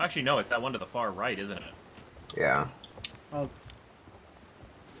 Actually, no, it's that one to the far right, isn't it? Yeah. Well,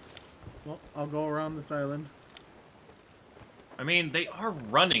 I'll go around this island. I mean, they are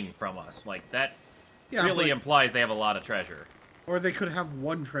running from us. Like, that really but... implies they have a lot of treasure. Or they could have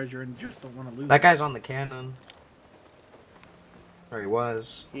one treasure and just don't want to lose That it. guy's on the cannon. Or he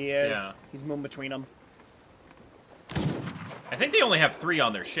was. He is. Yeah. He's moving between them. I think they only have 3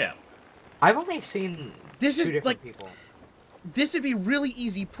 on their ship. I've only seen This two is, different like... people. This would be really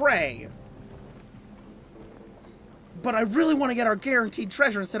easy prey. But I really want to get our guaranteed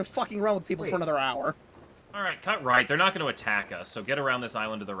treasure instead of fucking around with people for another hour. Alright, cut right. They're not going to attack us, so get around this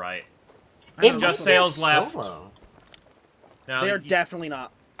island to the right. Just sails left. Now, they're definitely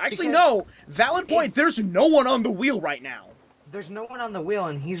not. Actually, no. Valid point. There's no one on the wheel right now. There's no one on the wheel,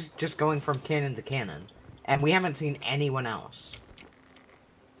 and he's just going from cannon to cannon. And we haven't seen anyone else.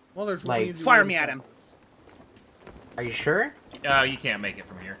 Well, there's like, one fire me at him. Are you sure? You can't make it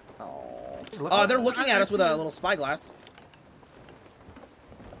from here. Oh, they're looking at us with a little spyglass.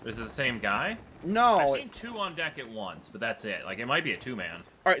 Is it the same guy? No. I've seen 2 on deck at once, but that's it. Like, it might be a 2-man.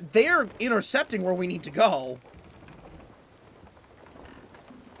 Alright, they're intercepting where we need to go.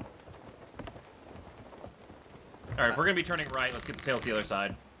 Alright, if we're going to be turning right, let's get the sails to the other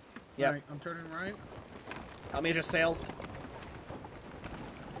side. Yeah. Right, I'm turning right. Help me adjust sails.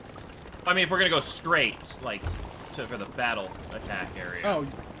 I mean, if we're going to go straight, like, for the battle attack area. Oh.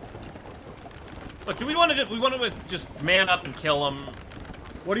 Look, do we want to just man up and kill them?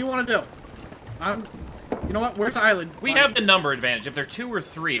 What do you want to do? You know what? Where's the island? We have the number advantage. If they're 2 or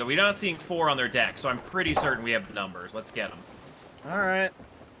 3, but we're not seeing 4 on their deck, so I'm pretty certain we have the numbers. Let's get them. Alright.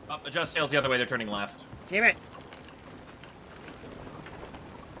 Adjust sails the other way. They're turning left. Damn it.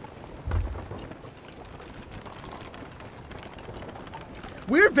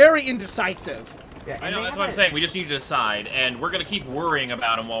 We're very indecisive. Yeah, I know, that's what I'm saying. We just need to decide, and we're going to keep worrying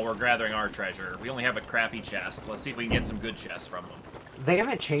about them while we're gathering our treasure. We only have a crappy chest. Let's see if we can get some good chests from them. They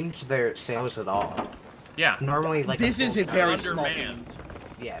haven't changed their sails at all. Yeah. Normally, like... This is a very small team.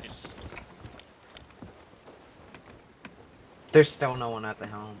 Yes. There's still no one at the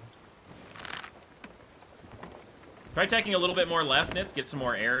helm. Try taking a little bit more left, Nitz. Get some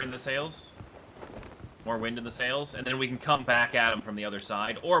more air in the sails. More wind in the sails, and then we can come back at him from the other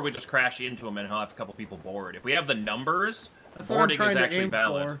side, or we just crash into him and he'll have a couple people board. If we have the numbers, boarding is actually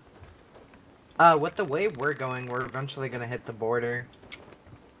valid. With the way we're going, we're eventually gonna hit the border.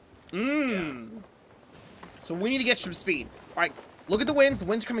 Yeah. So we need to get some speed. Alright, look at the winds. The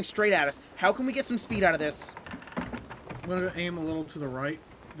wind's coming straight at us. How can we get some speed out of this? I'm gonna aim a little to the right.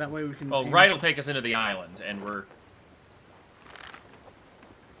 That way we can... Well, right will take us into the island, and we're...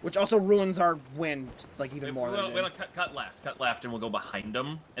 Which also ruins our wind, like, even more than we'll cut left, and we'll go behind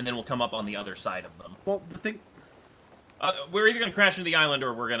them, and then we'll come up on the other side of them. Well, the thing... we're either going to crash into the island,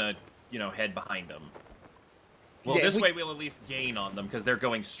 or we're going to, you know, head behind them. Well, this way we'll at least gain on them, because they're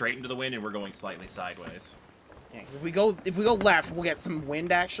going straight into the wind, and we're going slightly sideways. Yeah, because if we go left, we'll get some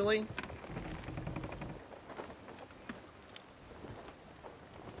wind, actually.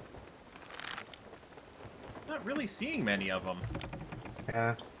 Not really seeing many of them.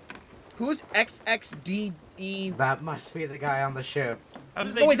 Yeah. Who's XXDE? That must be the guy on the ship.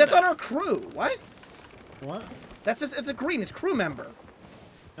 Oh wait, that's on our crew. What? What? That's just, it's a green. It's crew member.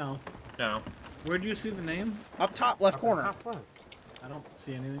 No. No. Where do you see the name? Up top left corner. Top left. I don't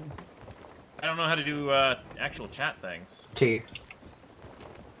see anything. I don't know how to do actual chat things. T.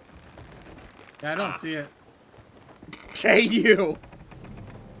 Yeah, I don't see it. Hey, you.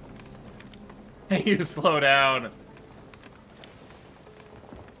 You slow down.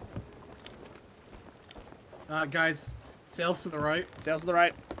 Guys, sails to the right. Sails to the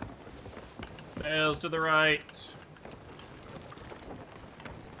right. Sails to the right.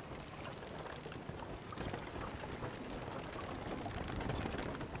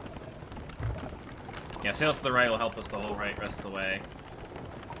 Yeah, sails to the right will help us the whole rest of the way.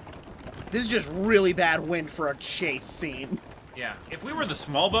 This is just really bad wind for a chase scene. Yeah, if we were the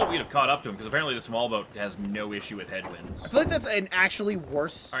small boat, we'd have caught up to him, because apparently the small boat has no issue with headwinds. I feel like that's an actually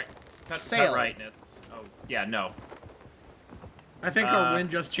worse sail. Cut right, Nitz. Oh, yeah, no. I think our wind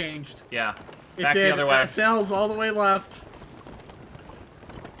just changed. Yeah, It back did. the other way. Sails all the way left.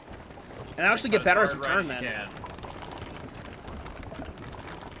 And I actually get better as we turn then. Can.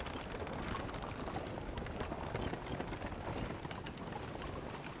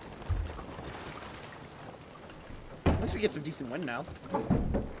 At least we get some decent wind now.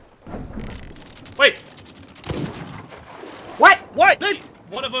 Wait! What? What?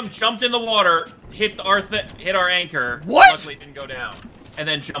 One of them jumped in the water, hit our anchor. What? Luckily, it didn't go down, and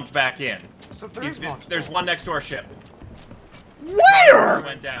then jumped back in. So There's one next to our ship. Where?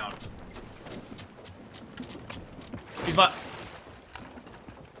 Went down. He's but.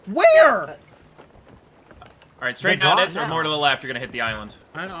 Where? Alright, straight down it, or more to the left, you're gonna hit the island.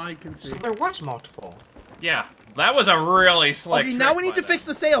 I know, I can see. So there was multiple. Yeah, that was a really slick Okay, now we need to fix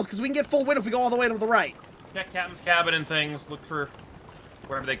the sails, because we can get full wind if we go all the way to the right. Check Captain's cabin and things, look for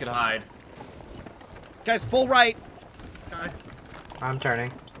wherever they could hide. Guys, full right. Okay. I'm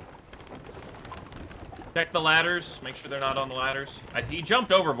turning. Check the ladders, make sure they're not on the ladders. He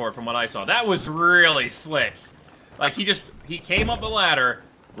jumped overboard from what I saw. That was really slick. Like, he came up the ladder,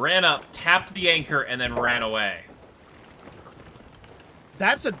 ran up, tapped the anchor, and then ran away.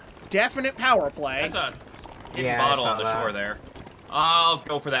 That's a definite power play. That's a hidden bottle on the shore there. I'll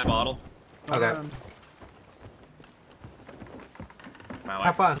go for that bottle. Okay. Wow,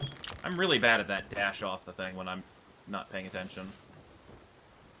 Have fun. I'm really bad at that dash off the thing when I'm not paying attention.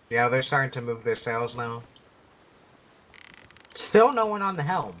 Yeah, they're starting to move their sails now. Still no one on the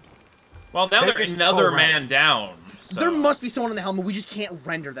helm. Well, now there's another man down. So. There must be someone in the helm, but we just can't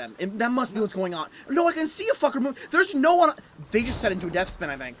render them. That must be what's going on. No, I can see a fucker move. There's no one. They just set into a death spin,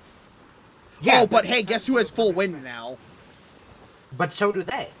 I think. Yeah, oh, but hey, guess who has full wind now? But so do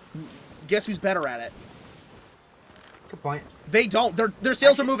they. Guess who's better at it? Good point. They don't. Their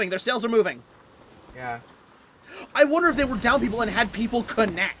sails are moving. Their sails are moving. Yeah. I wonder if they were down people and had people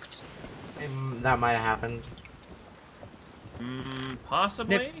connect. That might have happened.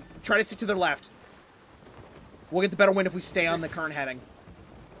 Possibly. Nitz, try to stick to their left. We'll get the better wind if we stay on the current heading.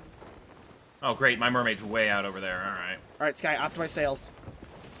 Oh, great. My mermaid's way out over there. All right. All right, Sky, optimize sails.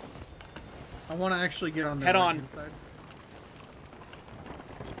 I want to actually get on the head on. Inside.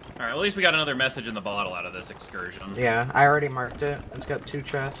 All right. At least we got another message in the bottle out of this excursion. Yeah, I already marked it. It's got 2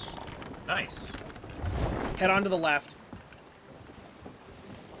 chests. Nice. Head on to the left.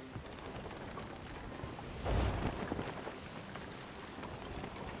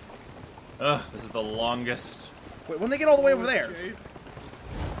 Ugh, this is the longest. Wait, when they get all the way over there?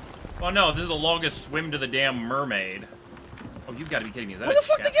 Well, no, this is the longest swim to the damn mermaid. Oh, you've got to be kidding me. Where the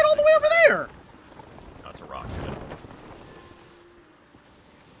fuck did they get all the way over there? Oh, it's a rock. Good.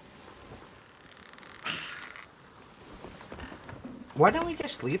 Why don't we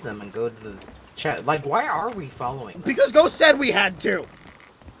just leave them and go to the chest? Like, why are we following them? Because Ghost said we had to.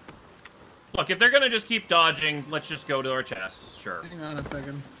 Look, if they're gonna just keep dodging, let's just go to our chests. Sure. Hang on a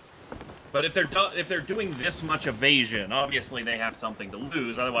second. But if they're doing this much evasion, obviously they have something to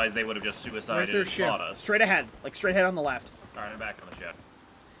lose. Otherwise, they would have just suicided and fought us. Straight ahead, like straight ahead on the left. All right, I'm back on the ship.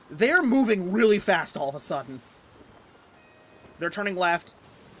 They're moving really fast all of a sudden. They're turning left.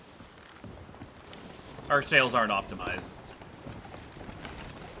 Our sails aren't optimized.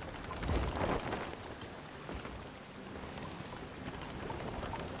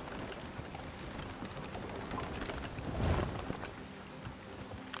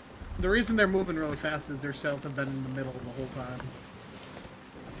 The reason they're moving really fast is their sails have been in the middle the whole time.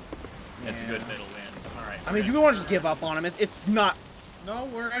 It's a good middle wind. All right. I mean, do we want to just give up on them? It's not. No,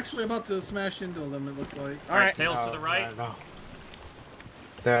 we're actually about to smash into them, it looks like. All right, sails to the right. No.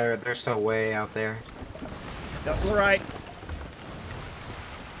 They're still way out there. Sails to the right.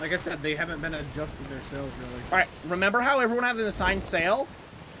 Like I said, they haven't been adjusting their sails, really. All right, remember how everyone had an assigned sail?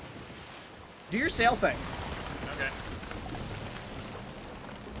 Do your sail thing. Okay.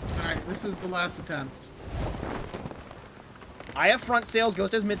 Alright, this is the last attempt. I have front sails,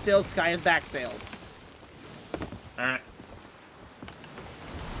 Ghost has mid sails, Sky has back sails. All right.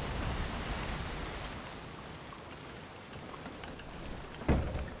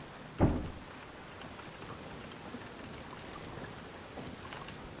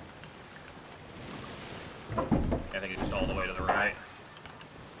 I think it's just all the way to the right.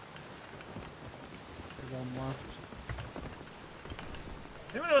 There's one left.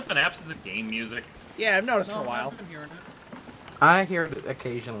 Anyone notice an absence of game music? Yeah, I've noticed for a while. I've been hearing it. I hear it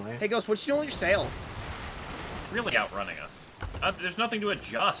occasionally. Hey, Ghost, what you doing with your sails? Really outrunning us. There's nothing to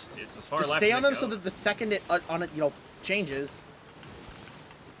adjust. It's as far Just left stay as on it them so goes. that the second it on it, changes.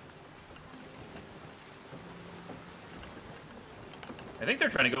 I think they're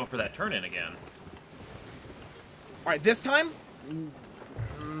trying to go for that turn-in again. All right, this time.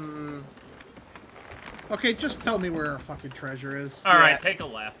 Okay, just tell me where our fucking treasure is. All right, take a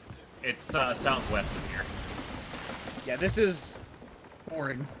left. It's southwest of here. Yeah, this is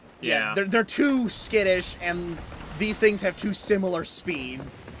Boring. Yeah. they're too skittish, and these things have too similar speed.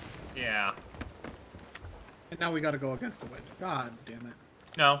 Yeah. And now we gotta go against the wind. God damn it.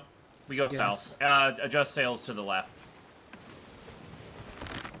 No, we go Yes. south. Adjust sails to the left.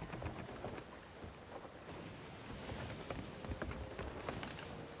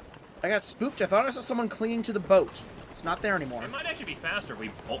 I got spooked. I thought I saw someone clinging to the boat. It's not there anymore. It might actually be faster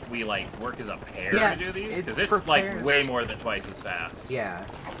if we like work as a pair Yeah, to do these, because it's for like pairs. way more than twice as fast. Yeah.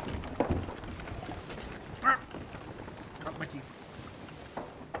 Drop my key.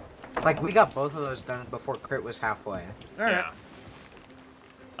 Like, we got both of those done before Crit was halfway. Alright.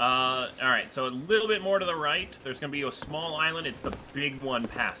 Yeah. Alright, so a little bit more to the right, there's gonna be a small island. It's the big one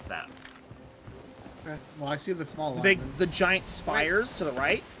past that. Okay. Well, I see the small one. The giant spires to the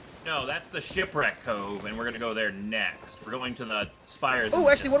right. No, that's the Shipwreck Cove, and we're gonna go there next. We're going to the spires. Oh,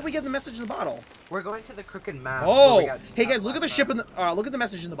 actually, what did we get in the message in the bottle? We're going to the Crooked Mast. Oh, hey guys, look at the ship in the look at the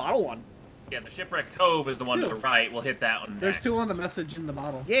message in the bottle one. Yeah, the Shipwreck Cove is the one to the right. We'll hit that one There's next. 2 on the message in the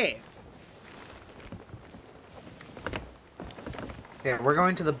bottle. Yeah. Yeah, we're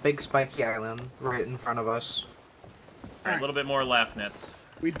going to the big spiky island right in front of us. Alright, a little bit more left, Nits.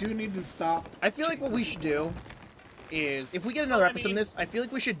 We do need to stop. I feel like what we should do is, if we get another episode in this, I feel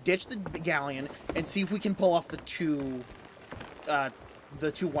like we should ditch the galleon and see if we can pull off the two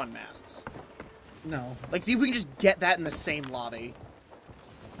one masks. No. Like, see if we can just get that in the same lobby.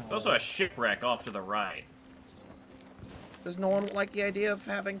 There's also a shipwreck off to the right. Does no one like the idea of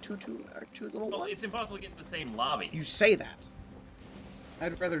having two little Well, ones? it's impossible to get in the same lobby. You say that.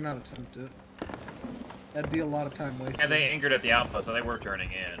 I'd rather not attempt it. That'd be a lot of time wasted. Yeah, they anchored at the outpost, so they were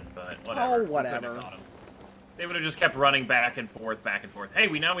turning in, but whatever. Oh, whatever. We couldn't have caught 'em. They would have just kept running back and forth, back and forth. Hey,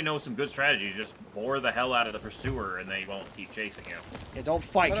 we know some good strategies. Just bore the hell out of the pursuer, and they won't keep chasing you. Yeah, don't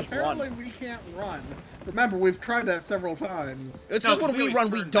fight, But just apparently run. we can't run. Remember, we've tried that several times. It's No, because when we always run,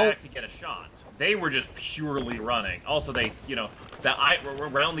 we turn don't. back to get a shot. They were just purely running. Also, they,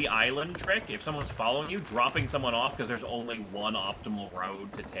 around the island trick, if someone's following you, dropping someone off because there's only one optimal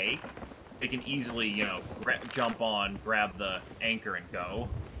road to take, they can easily, jump on, grab the anchor, and go.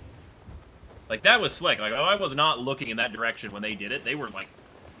 Like, that was slick. Like, I was not looking in that direction when they did it. They were, like,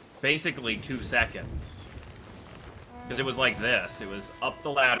 basically 2 seconds. Because it was like this. It was up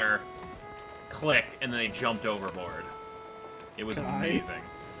the ladder, click, and then they jumped overboard. It was amazing.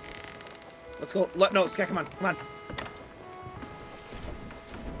 Let's go. No, Sky, come on.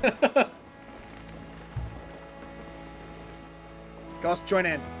 Ghost, join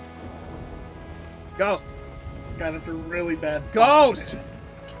in. Ghost. God, that's a really bad spot. Ghost!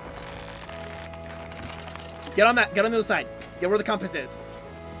 Get on that. Get on the other side. Get where the compass is.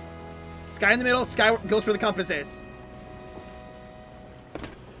 Sky in the middle. Sky goes where the compass is.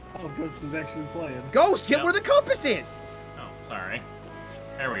 Oh, Ghost is actually playing. Ghost, get Yep. where the compass is. Oh, sorry.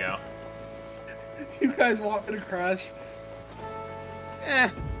 There we go. You guys want me to crash? Eh.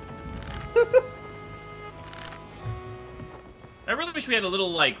 I really wish we had a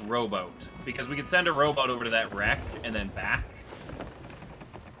little, like, rowboat. Because we could send a rowboat over to that wreck and then back.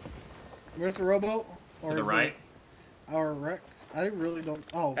 Where's the rowboat? To the right. Our wreck? I really don't...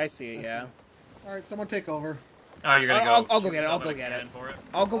 Oh. I see it, yeah. Alright, someone take over. Oh, you're gonna I'll go. go get it. I'll go get it. Cannon for it.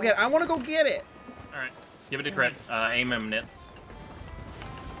 I'll go get it. I want to go get it. Alright. Give it to Crit. Aim him, Nits.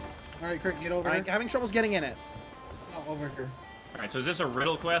 Alright, Crick, get over I'm here. having troubles getting in it. Oh, over here. Alright, so is this a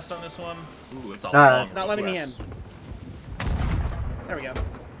riddle quest on this one? Ooh, it's a No, long It's not letting me in. quest. There we go.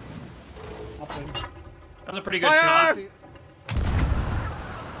 Up in. That was a pretty good Fire! shot.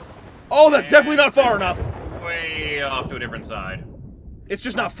 Oh, that's definitely not far enough. Way off to a different side. It's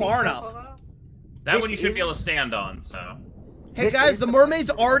just not far enough. That This one you should is- be able to stand on, so. Hey This guys, is the the mermaid's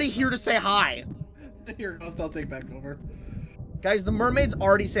already here to say hi. Here, Ghost, I'll take back over. Guys, the mermaid's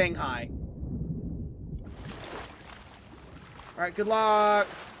already saying hi. Alright, good luck.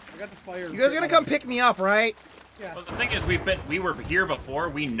 I got the fire. You guys are gonna come pick me up, right? Yeah. Well, the thing is, we were here before.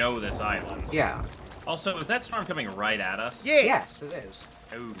 We know this island. Yeah. Also, is that storm coming right at us? Yeah. Yes, it is.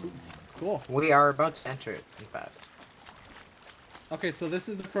 Ooh. Cool. We are about to enter it, in fact. Okay, so this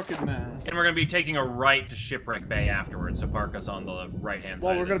is the Crooked Mast. And we're gonna be taking a right to Shipwreck Bay afterwards, so park us on the right-hand side.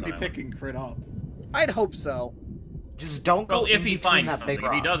 Well, we're of gonna this be island. picking Crit up. I'd hope so. Just don't go Well, if in he between finds that something. big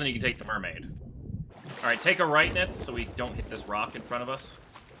If he rock. doesn't, he can take the mermaid. Alright, take a right, Nits, so we don't hit this rock in front of us.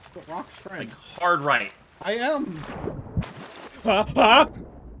 But Rock's friend. Like, hard right. I am. Huh?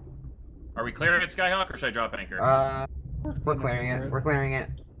 Are we clearing it, Skyhawk, or should I drop anchor? We're clearing it. We're clearing it.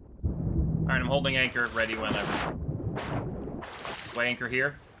 Alright, I'm holding anchor, ready whenever. Way anchor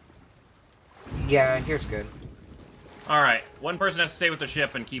here. Yeah, here's good. Alright, one person has to stay with the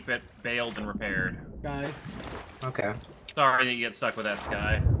ship and keep it bailed and repaired. Guy. Okay. Sorry that you get stuck with that,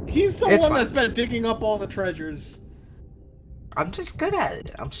 Sky. He's the It's one fine. that's been digging up all the treasures. I'm just good at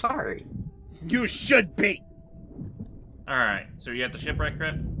it. I'm sorry. You should be. Alright, so you have the shipwreck,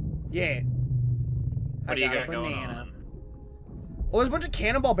 Crit? Yeah. What do you got going on? Oh, there's a bunch of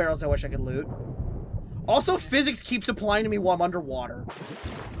cannonball barrels I wish I could loot. Also, physics keeps applying to me while I'm underwater.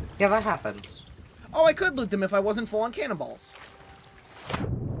 Yeah, that happens. Oh, I could loot them if I wasn't full on cannonballs.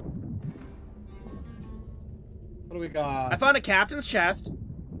 What do we got? I found a captain's chest.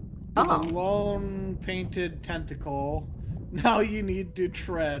 A lone painted tentacle. Now you need to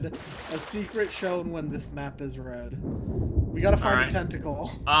tread. A secret shown when this map is red. We gotta find a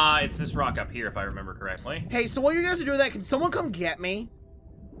tentacle. It's this rock up here, if I remember correctly. Hey, so while you guys are doing that, can someone come get me?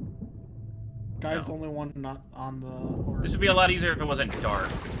 Guy's the only one not on the horse. This would be a lot easier if it wasn't dark.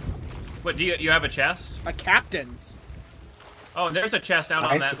 What, do you have a chest? A captain's. Oh, and there's a chest out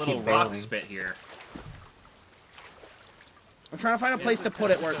on that little rock spit here. I'm trying to find a place to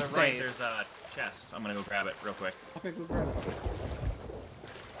put it where it's right, safe. There's a chest. I'm gonna go grab it real quick. Okay, go grab it.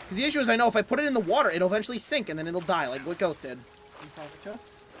 Because the issue is I know if I put it in the water, it'll eventually sink and then it'll die, like what Ghost did. You found the chest?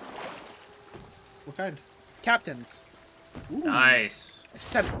 What kind? Captain's. Ooh. Nice. I've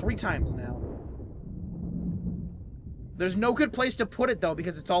said it 3 times now. There's no good place to put it, though,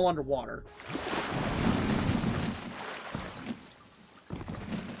 because it's all underwater.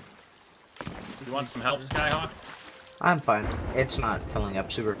 You want some help, Skyhawk? I'm fine. It's not filling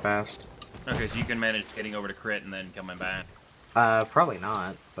up super fast. Okay, so you can manage getting over to crit and then coming back. Probably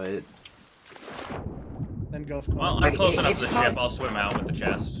not, but... Then Ghost. Well, I'm close enough to the ship. I'll swim out with the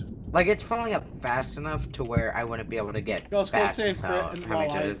chest. Like, it's filling up fast enough to where I wouldn't be able to get Ghost, back save crit without and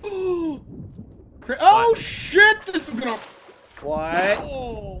having to... Crit. Oh shit! This is gonna. What?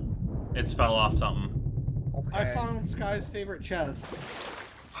 Oh. It's fell off something. Okay. I found Sky's favorite chest.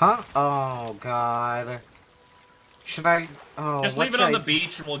 Huh? Oh, God. Should I... Oh, Just leave it on the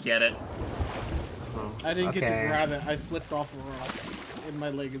beach and we'll get it. Oh, I didn't get to grab it. I slipped off a rock, and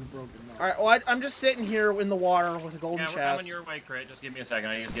my leg is broken now. Alright, well, I'm just sitting here in the water with a golden Yeah, we're chest. coming your way, Crit. Just give me a second.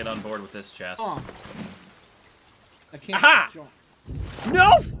 I need to get on board with this chest. Oh. I can't jump.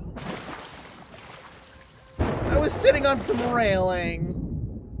 No! I was sitting on some railing.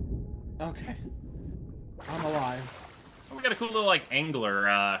 Okay. I'm alive. Oh, we got a cool little, like,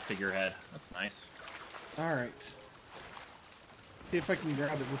 angler figurehead. That's nice. Alright. See if I can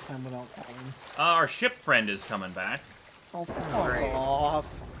grab it this time without falling. Our ship friend is coming back. Oh, fuck off.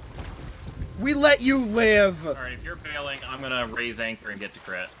 We let you live! Alright, if you're bailing, I'm gonna raise anchor and get to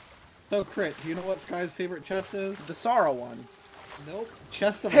crit. So, Crit, do you know what Sky's favorite chest is? The sorrow one. Nope.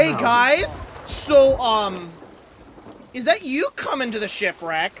 Chest of Hey, guys! So, is that you coming to the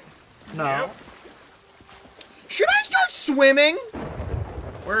shipwreck? No. Yep. Should I start swimming?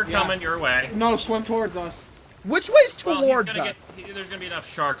 We're coming your way. No, swim towards us. Which way's Well, towards us? There's gonna be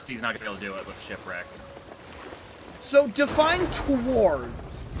enough sharks he's not gonna be able to do it with the shipwreck. So, define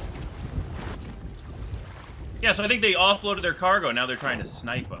towards. Yeah, so I think they offloaded their cargo, now they're trying to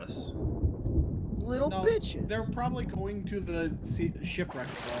snipe us. Little bitches. They're probably going to the shipwreck,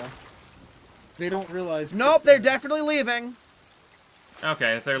 though. They don't realize... Nope, they're definitely leaving.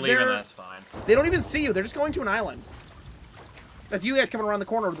 Okay, if they're leaving, that's fine. They don't even see you, they're just going to an island. That's you guys coming around the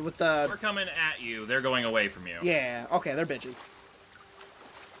corner with the... We're coming at you, they're going away from you. Yeah, okay, they're bitches.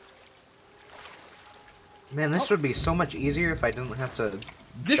 Man, this would be so much easier if I didn't have to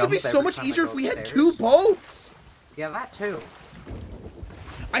This would be so much easier if we had upstairs. 2 boats! Yeah, that too.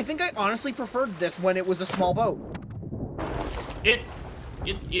 I think I honestly preferred this when it was a small boat. It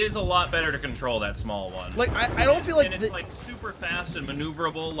is a lot better to control that small one. Like, I don't feel like... And it's, like, super fast and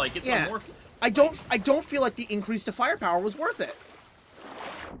maneuverable, like, it's a more... I don't feel like the increase to firepower was worth it.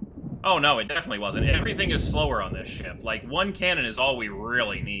 Oh, no, it definitely wasn't. Everything is slower on this ship. Like, 1 cannon is all we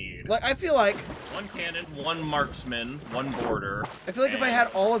really need. Like, I feel like... 1 cannon, 1 marksman, 1 boarder. I feel like if I had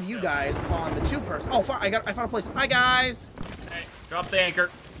all of you guys on the 2-person... Oh, fuck, I found a place. Hi, guys! Hey, drop the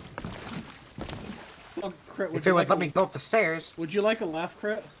anchor. Oh, Crit, If it would let me go up the stairs. Would you like a left,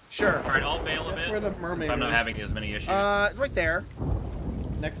 Crit? Sure. Alright, I'll bail a bit. That's where the mermaid I'm not is. having as many issues. Right there.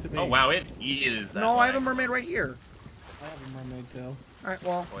 Next to me. Oh, wow, it is that No, I have a way. mermaid right here. I have a mermaid, too. Alright,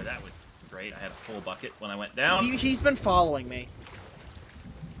 well... Boy, that was great. I had a full bucket when I went down. He's been following me.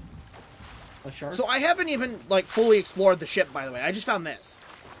 A shark? So I haven't even, like, fully explored the ship, by the way. I just found this.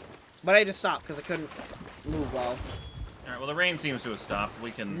 But I had to stop, because I couldn't move well. Alright, well, the rain seems to have stopped.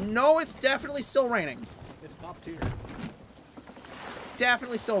 We can... No, it's definitely still raining. It stopped here. It's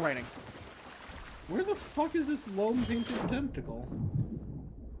definitely still raining. Where the fuck is this lone painted tentacle?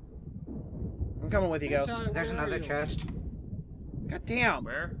 I'm coming with you, Ghost. There's another chest. God damn.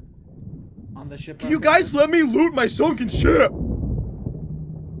 Where? On the ship. Can you guys let me loot my sunken ship?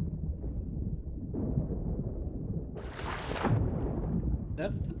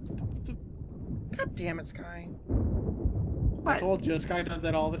 That's God damn it, Sky. I told you, Sky does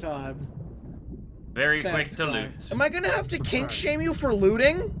that all the time. Very Thanks, quick to Sky. loot. Am I gonna have to kink shame you for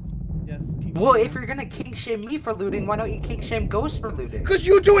looting? Yes. Well, if you're gonna kink shame me for looting, why don't you kink shame Ghost for looting? Cause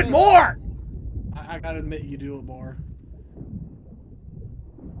you do it more! I gotta admit, you do it more.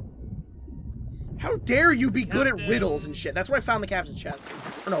 How dare you be good at riddles and shit? That's where I found the captain's chest.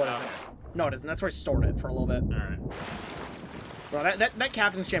 Or no, it isn't. No, it isn't. That's where I stored it for a little bit. Alright. Bro, that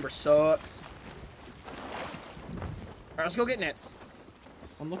captain's chamber sucks. Alright, let's go get nits.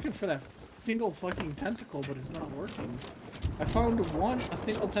 I'm looking for that single fucking tentacle, but it's not working. I found a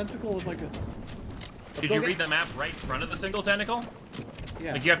single tentacle with like a... Did you read the map right in front of the single tentacle?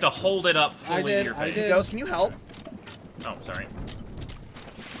 Yeah. Like you have to hold it up fully to your face. I did. Ghost, can you help? Oh, sorry.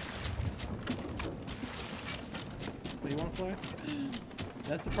 What do you want to play?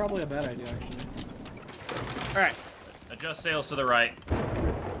 That's probably a bad idea, actually. Alright. Adjust sails to the right.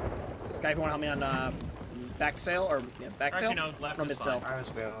 Sky, if you want to help me on back sail, or back sail? Actually, no, left From is mid sail. fine. I was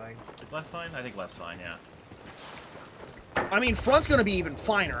bailing. Is left fine? I think left's fine, yeah. I mean, front's gonna be even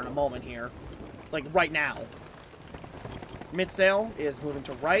finer in a moment here. Like, right now. Mid sail is moving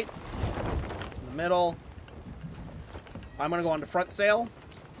to right. It's in the middle. I'm gonna go on to front sail.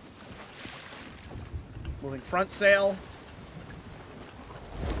 Moving front sail.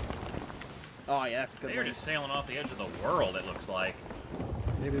 Oh, yeah, that's a good They're one. just sailing off the edge of the world, it looks like.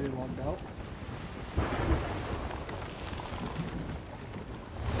 Maybe they logged out.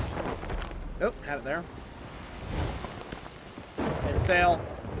 Oh, had it there. Mid sail.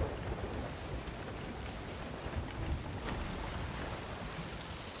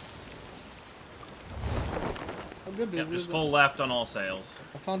 How good Yep, is just it? full left on all sails.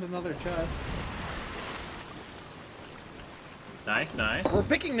 I found another chest. Nice, nice. We're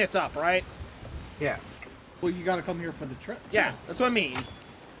picking nits up, right? Yeah. Well, you gotta come here for the trip. Yeah, that's what I mean.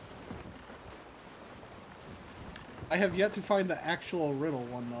 I have yet to find the actual riddle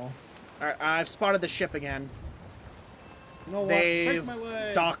one, though. Alright, I've spotted the ship again. You know what? They've Take my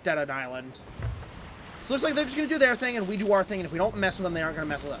way. docked at an island. So it looks like they're just gonna do their thing and we do our thing, and if we don't mess with them, they aren't gonna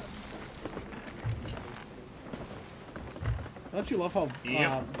mess with us. Don't you love how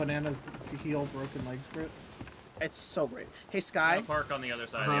Yep. bananas heal broken legs for it? It's so great. Hey, Sky. Park on the other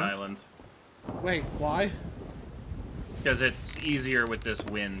side of the island. Wait, why? Because it's easier with this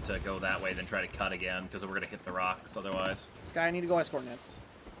wind to go that way than try to cut again, because we're going to hit the rocks otherwise. Sky, I need to go escort nits.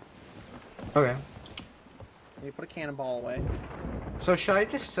 Okay. Let me put a cannonball away. So should I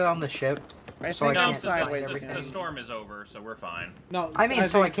just sit on the ship? I So think I I'm can't sideways find again. The storm is over, so we're fine. No, I mean,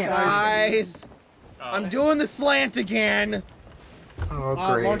 so I think can't- Guys, Oh, I'm doing the slant again. Oh,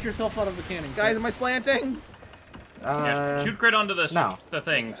 great. launch yourself out of the cannon. Guys, am I slanting? yeah, shoot crit onto the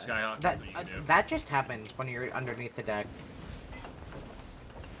thing, Skyhawk. That, That's what you can do. that just happens when you're underneath the deck.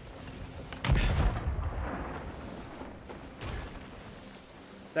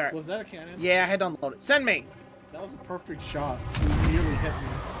 There. Was that a cannon? Yeah, I had to unload it. Send me. That was a perfect shot. You nearly hit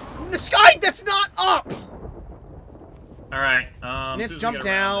me. The Sky, that's not up! Alright, Nits jump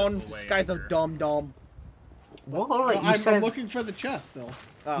down. This guy's a dumb. Well, No, you I'm said looking for the chest still.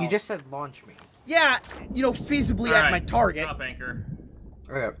 Oh. you just said launch me. Yeah, you know, feasibly at my target. Drop anchor.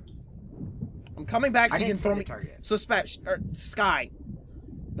 Okay. I'm coming back so I you can didn't throw see me. the target. So, Sky,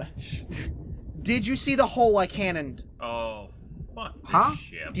 did you see the hole I cannoned? Oh, fuck this Huh?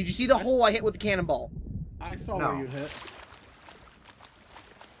 ship. Did you see the hole I hit with the cannonball? I saw No. where you hit.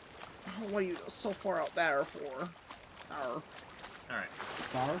 Oh, what are you so far out there for? Arr.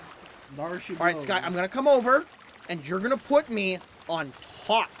 Alright. Dar should All right, know. Sky, I'm gonna come over, and you're gonna put me on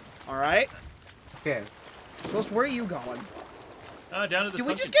top. All right? Okay. Ghost, where are you going? Down to the Did we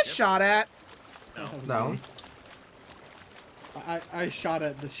sunken just get ship. shot at? No. I shot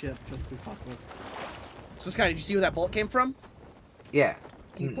at the ship just to fuck with. So, Sky, did you see where that bullet came from? Yeah.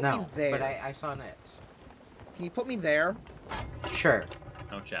 Can you put no. me there? But I saw nits. Can you put me there? Sure.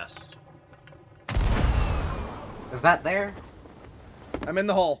 No chest. Is that there? I'm in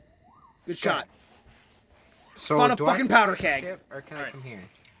the hole. Good shot. So Spawn a do I fucking come powder to the keg. ship, or can I Alright. come here?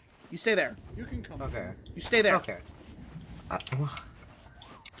 You stay there. You can come. Okay. You stay there. Okay.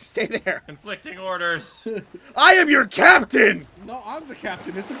 Stay there. Conflicting orders. I am your captain! No, I'm the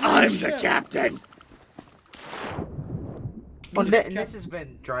captain. It's a I'm ship. the captain! Well, Nits has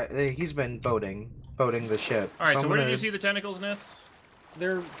been he's been boating the ship. Alright, so I'm where did gonna- you see the tentacles, Nits?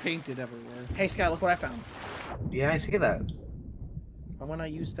 They're painted everywhere. Hey, Sky, look what I found. Yeah, I see that. I want to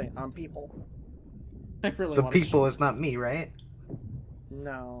use things on people. I really The want people is not me, right?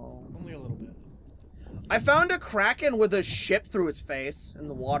 No. Only a little bit. I found a kraken with a ship through its face in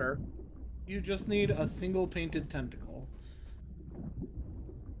the water. You just need a single painted tentacle.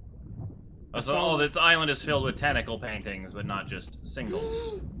 Oh, this island is filled with tentacle paintings, but not just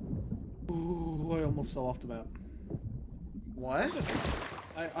singles. Ooh, I almost fell off the map. What?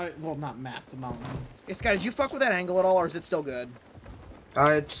 Well, not map, the mountain. Hey, Sky, did you fuck with that angle at all, or is it still good?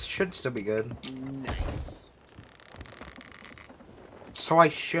 It should still be good. Nice. So I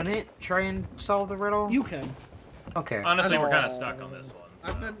shouldn't try and solve the riddle? You can. Okay. Honestly, we're kind of stuck on this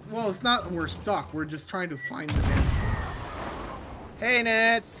one. So. Well, it's not we're stuck. We're just trying to find the damn... Hey,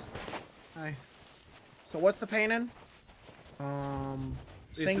 Nets. Hi. So what's the painting?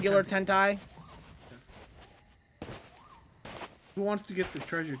 Singular tentai? Yes. Who wants to get the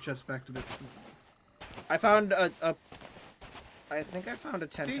treasure chest back to the... I found a I think I found a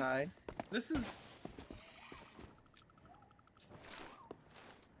tentai. This is...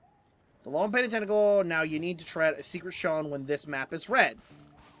 The long painted tentacle, now you need to tread a secret shown when this map is red.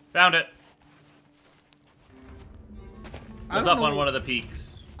 Found it. I was up on one of the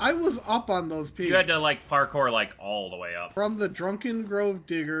peaks. I was up on those peaks. You had to, like, parkour, like, all the way up. From the drunken grove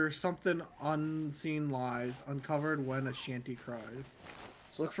digger, something unseen lies, uncovered when a shanty cries.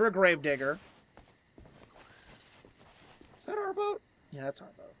 So look for a grave digger. Is that our boat? Yeah, that's our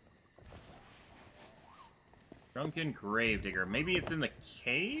boat. Drunken Gravedigger. Maybe it's in the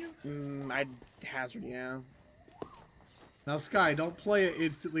cave? I'd hazard, yeah. Now, Sky, don't play it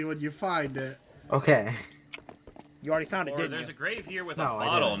instantly when you find it. Okay. You already found it, didn't There's you? a grave here with a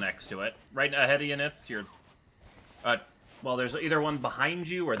bottle next to it. Right ahead of you, Nits, to your... well, there's either one behind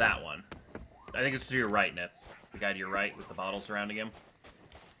you or that one. I think it's to your right, Nits. The guy to your right with the bottle surrounding him.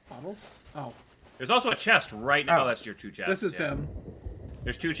 Bottles? Oh. There's also a chest right now. Oh, that's your two chests. This is him.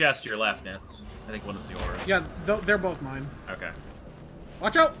 There's two chests to your left, Nits. I think one is yours. Yeah, they're both mine. Okay.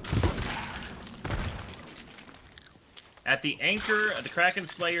 Watch out! At the anchor of the Kraken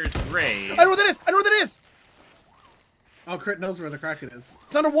Slayer's grave... I know what that is! I know what that is! Oh, Crit knows where the Kraken is.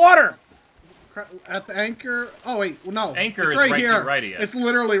 It's underwater! At the anchor... Oh, wait, no. Anchor it's is right right here. to right of you. It's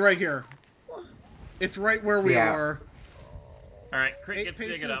literally right here. It's right where we were. Alright, Crit 8 gets to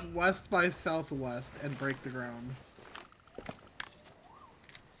dig paces it up. west by southwest and break the ground.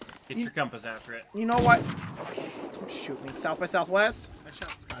 Get your compass after it. You know what? Okay, don't shoot me. South by southwest? I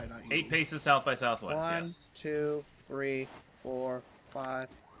shot Sky, not you. 8 paces south by southwest, 1, yes. 2, 3, 4, 5.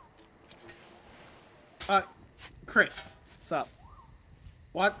 Crit. What's up?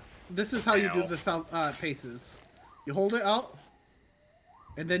 What? This is how you do the south paces. You hold it out,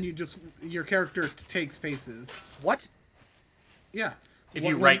 and then you just your character takes paces. What? Yeah. If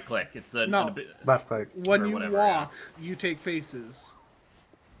you right click, it's a left click. When you walk, you take paces.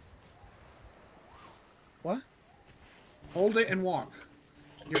 What? Hold it and walk.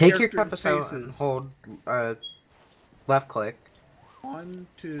 Take your compass out and hold left click. 1,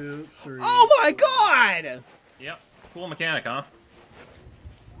 2, 3. Oh my god! Yep. Cool mechanic, huh?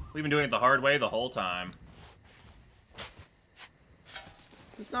 We've been doing it the hard way the whole time.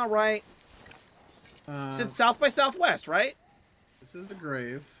 This is not right. You said south by southwest, right? This is the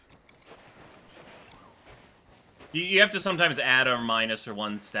grave. You have to sometimes add or minus or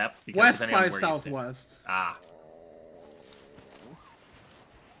one step. Because West by southwest. Ah.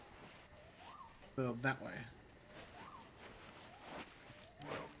 So that way.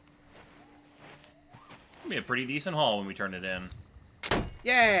 It'll be a pretty decent haul when we turn it in.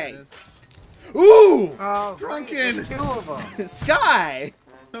 Yay! Ooh! Oh, Drunken! 2 of them. Sky!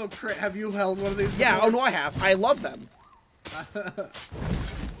 So, Crit, have you held one of these? Yeah, before? oh no, I have. I love them.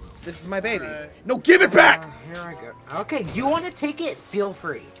 This is my baby. Right. No, give it back! Here I go. Okay, you want to take it? Feel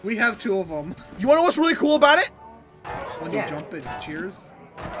free. We have 2 of them. You wanna know what's really cool about it? When you jump it, cheers.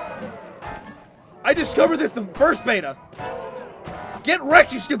 I discovered this the first beta. Get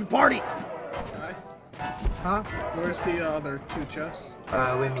wrecked, you stupid party! Huh? Where's the other 2 chests?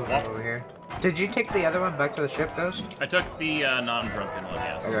 We moved over here. Did you take the other one back to the ship, Ghost? I took the non-drunken one,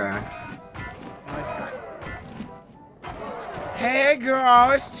 yes. Okay. Nice guy. Hey,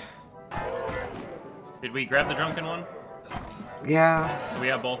 Ghost! Did we grab the drunken one? Yeah. Do we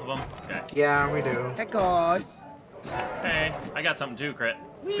have both of them? Okay. Yeah, we do. Hey, Ghost! Hey, I got something too, Crit.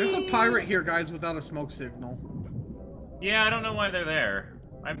 There's a pirate here, guys, without a smoke signal. Yeah, I don't know why they're there.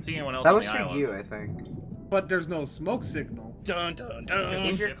 I haven't seen anyone else That on was the for island. you, I think. But there's no smoke signal. Dun dun dun!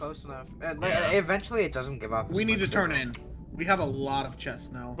 If you're close enough. Eventually it doesn't give off a We need to smoke turn signal. in. We have a lot of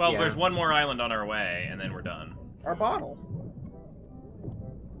chests now. Well, Yeah. there's one more island on our way, and then we're done. Our bottle.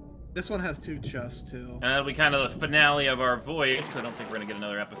 This one has 2 chests, too. And that'll be kind of the finale of our voyage. I don't think we're going to get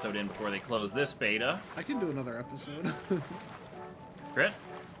another episode in before they close this beta. I can do another episode. Crit?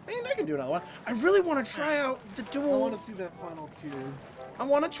 Man, I can do another one. I really want to try out the I dual... want to see that final tier. I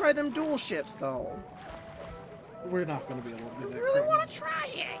want to try them dual ships, though. We're not going to be able to do that. I really want to try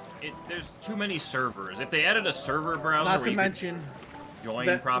it. There's too many servers. If they added a server browser Not where to you mention could join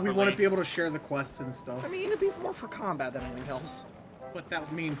that properly... we wouldn't be able to share the quests and stuff. I mean, it'd be more for combat than anything else. But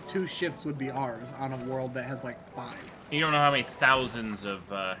that means 2 ships would be ours on a world that has like 5. You don't know how many thousands of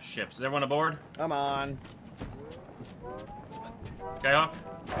ships. Is everyone aboard? Come on. Skyhawk?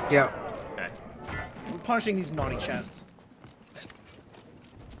 Yeah. Okay. I'm punishing these naughty chests.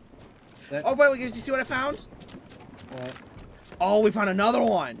 That... Oh, wait, you see what I found? What? Oh, we found another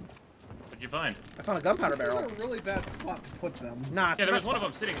one. What'd you find? I found a gunpowder This barrel. is a really bad spot to put them. Nah, Yeah, there was one of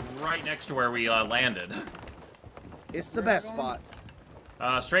them sitting right next to where we landed. It's the best spot.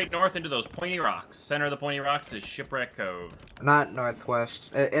 Straight north into those pointy rocks. Center of the pointy rocks is Shipwreck Cove. Not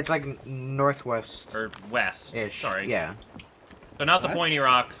northwest. It's like northwest. Or west. Ish. Sorry. Yeah. So not the West? pointy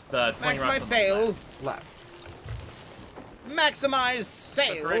rocks. The pointy Maximize rocks. sails. Left.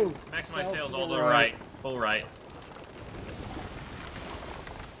 Maximize Correct. sails. Maximize Sail sails to all the the right. Full right.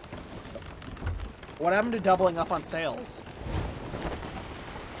 What happened to doubling up on sails?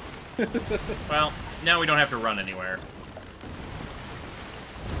 Well, now we don't have to run anywhere.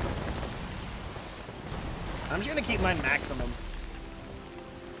 I'm just gonna keep mine maximum.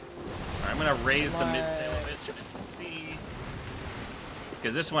 Alright, I'm gonna raise the midsail a bit so you can see.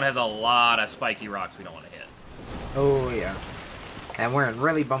 Because this one has a lot of spiky rocks we don't want to hit. Oh yeah. And we're in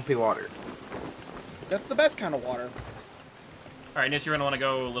really bumpy water. That's the best kind of water. Alright, Nis, you're gonna want to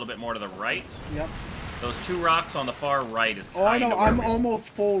go a little bit more to the right. Yep. Those two rocks on the far right is Oh, I know. I'm where we... almost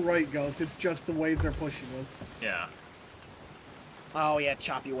full right, Ghost. It's just the waves are pushing us. Yeah. Oh yeah,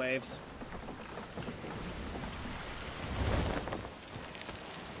 choppy waves.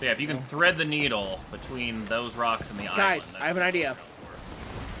 So yeah, if you can thread the needle between those rocks and the island... Guys, I have an idea.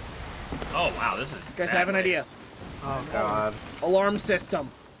 Oh, wow, this is... Guys, I have an idea. Oh god. Alarm system.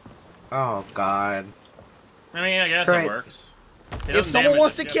 Oh god. I mean, I guess Right. it works. It If doesn't someone damage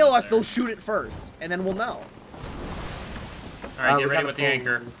wants the to ship kill up us, there. they'll shoot it first, and then we'll know. Alright, we get ready gotta with the pull-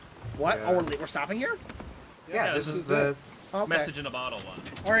 anchor. What? Yeah. Oh, we're stopping here? Yeah, this is the... Okay. Message in a bottle one.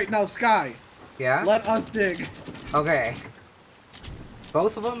 All right, now Sky, Yeah? let us dig. Okay.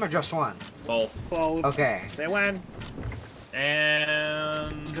 Both of them or just one? Both. Both. Okay. Say when.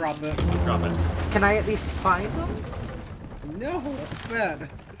 And... Drop it. Drop it. Can I at least find them? No, bad.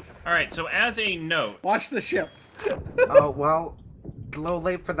 Alright, so as a note... Watch the ship. Oh, well, a little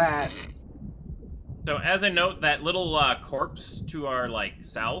late for that. So as a note, that little corpse to our, like,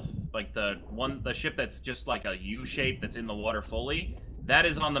 south, like the ship that's just like a U shape that's in the water fully, that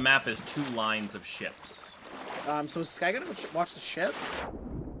is on the map as 2 lines of ships. So is Sky gonna watch the ship?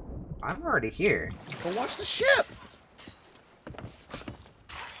 I'm already here. Go watch the ship!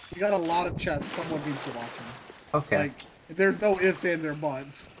 You got a lot of chests. Someone needs to watch them. Okay. Like, there's no ifs, ands, or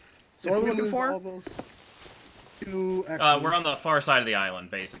buts. So what are we looking for? All those 2 X's... We're on the far side of the island,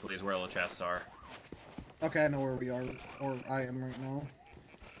 basically, is where all the chests are. Okay, I know where we are, or I am right now.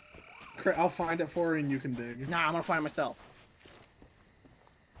 I'll find it for you and you can dig. Nah, I'm gonna find it myself.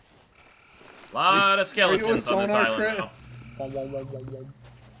 A lot of skeletons on this sonar island crit? now.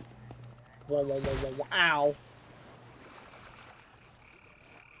 Ow.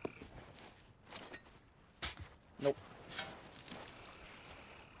 Nope.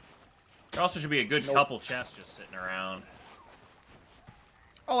 There also should be a good Nope. couple chests just sitting around.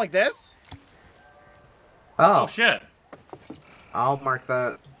 Oh, like this? Oh, Oh, shit. I'll mark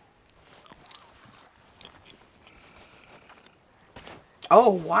that.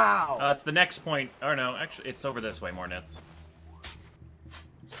 Oh, wow! It's the next point. Oh, no, actually, it's over this way, more nits.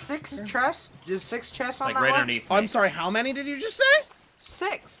 6 chests? Just 6 chests on Like, that right one? underneath Oh, me. I'm sorry, how many did you just say?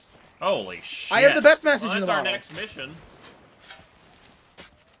 6. Holy shit. I have the best message well, in the that's our bottle. next mission.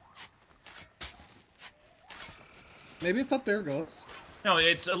 Maybe it's up there, Ghost. No,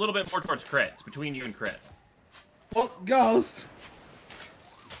 it's a little bit more towards crit. It's between you and crit. Well, Ghost!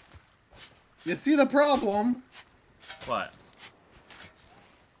 You see the problem? What?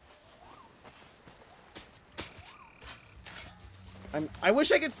 I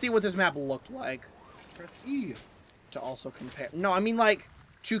wish I could see what this map looked like Press E. to also compare. No, I mean like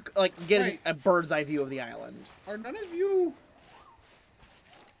to get Right. a bird's eye view of the island. Are none of you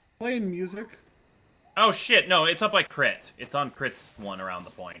playing music? Oh, shit. No, it's up by crit. It's on crit's one around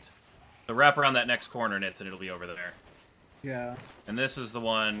the point. So wrap around that next corner, Nits, and it'll be over there. Yeah. And this is the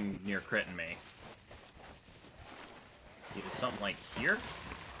one near crit and me. It is something like here?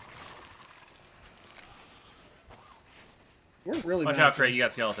 We're really Watch bad out, at Crit. this. You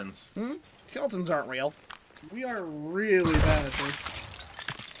got skeletons. Hmm? Skeletons aren't real. We are really bad at this.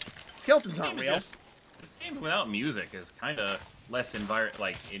 Skeletons aren't real. This game without music is kind of less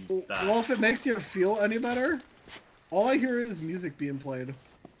Well, if it makes you feel any better, all I hear is music being played.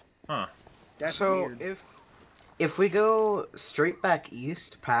 Huh. That's So, weird. if we go straight back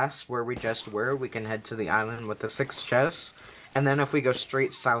east past where we just were, we can head to the island with the 6 chests. And then if we go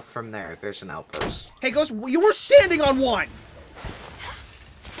straight south from there, there's an outpost. Hey, Ghost, you were standing on one!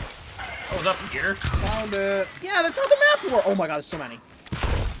 Oh, it's up here? Found it. Yeah, that's how the map works. Oh my god, there's so many.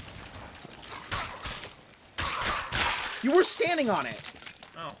 You were standing on it.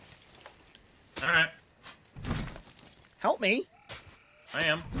 Oh. Alright. Help me. I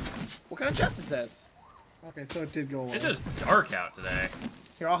am. What kind of chest is this? Okay, so it did go away. It is dark out today.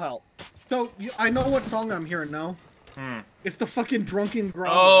 Here, I'll help. So, I know what song I'm hearing now. It's the fucking drunken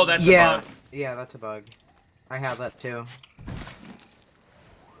grog. Oh, that's a bug. Yeah, that's a bug. I have that too.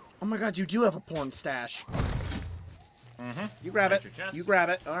 Oh my god, you do have a porn stash. Mm-hmm. You grab it. Your chest. You grab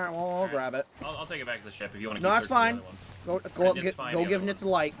it. Alright, well, I'll grab it. I'll take it back to the ship if you want to No, keep that's fine. the other one. Go give Nitz a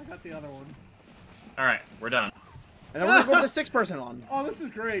light. I got the other one. Alright, we're done. And then we're gonna go with the 6-person one. Oh, this is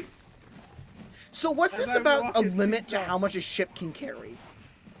great. So what's As this I about walk, a it limit speeds to up. how much a ship can carry?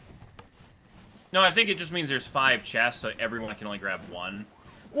 No, I think it just means there's 5 chests, so everyone can only grab 1.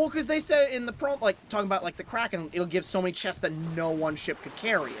 Well, because they said in the like, talking about, like, the Kraken, it'll give so many chests that no one ship could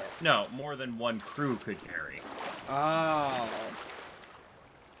carry it. No, more than 1 crew could carry. Oh.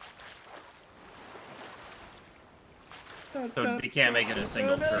 So they can't make it a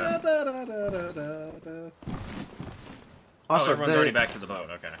single trip. Also, everyone's already back to the boat,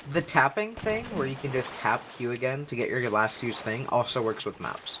 okay. The tapping thing, where you can just tap Q again to get your last used thing, also works with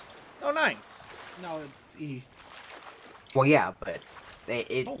maps. Oh, nice. No, it's E. Well, yeah, but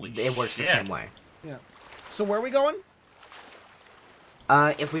it works the shit. same way. Yeah. So where are we going?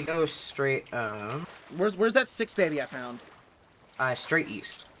 If we go straight, Where's that 6 baby I found? straight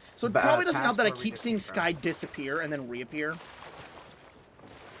east. So it probably doesn't help past that I where we keep just seeing came from. Sky disappear and then reappear.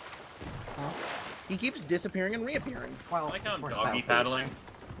 Huh? He keeps disappearing and reappearing. Well, I like how it's more doggy southeast. paddling.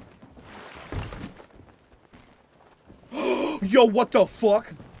 Yo, what the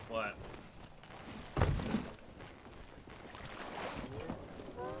fuck? What?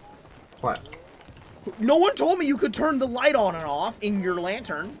 What? No one told me you could turn the light on and off in your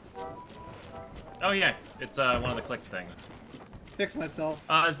lantern. Oh yeah, it's one of the click things. Fix myself.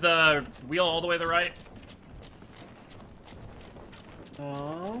 Is the wheel all the way to the right?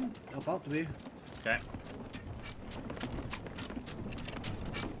 About to be. Okay.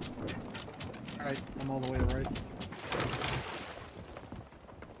 Alright, I'm all the way to the right.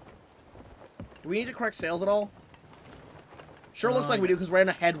 Do we need to correct sails at all? Sure looks like we do because we're in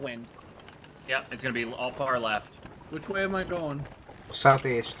a headwind. Yeah, it's gonna be all far left. Which way am I going?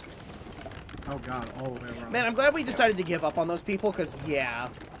 Southeast. Oh god, all the way around. Man, I'm glad we decided to give up on those people because, yeah,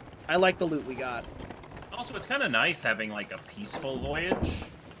 I like the loot we got. Also, it's kind of nice having, like, a peaceful voyage.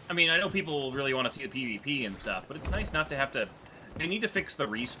 I mean, I know people really want to see the PvP and stuff, but it's nice not to have to... They need to fix the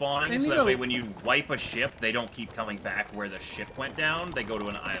respawning, so that way when you wipe a ship, they don't keep coming back where the ship went down. They go to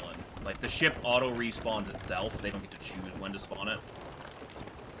an island. Like, the ship auto-respawns itself. They don't get to choose when to spawn it.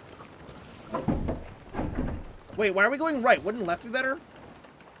 Wait, why are we going right? Wouldn't left be better?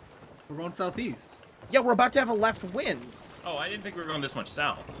 We're going southeast. Yeah, we're about to have a left wind. Oh, I didn't think we were going this much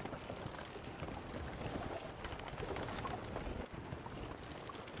south.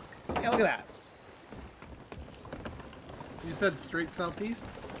 Yeah, look at that. You said straight southeast?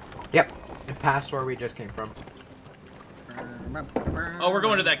 Yep. Past where we just came from. Oh, we're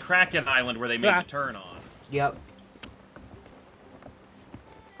going to that Kraken Island where they made Yeah. the turn on. Yep.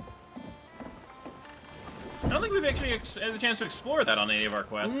 I don't think we've actually had the chance to explore that on any of our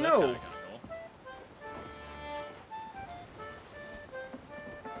quests. No. That's kinda cool.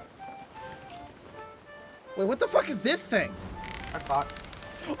 Wait, what the fuck is this thing? A clock.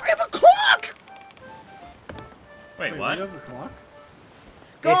 I have a clock! Wait, what? You have a clock?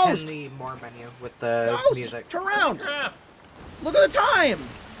 Ghost! It's in the more menu with the Ghost! music. Turn around! Crap! Look at the time!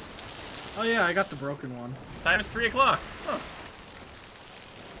 Oh yeah, I got the broken one. Time is 3 o'clock. Huh.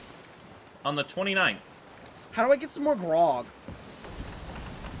 On the 29th. How do I get some more grog?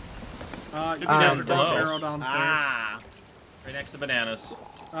 You be can down have the below. barrel downstairs. Ah! Right next to bananas.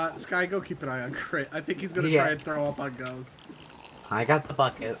 Sky, go keep an eye on Crit. I think he's gonna Yeah. try and throw up on Ghost. I got the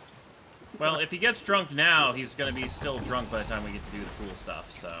bucket. Well, if he gets drunk now, he's gonna be still drunk by the time we get to do the cool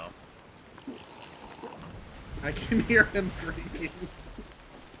stuff, so... I can hear him drinking.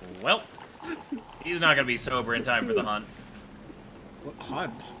 Well, he's not gonna be sober in time for the hunt. What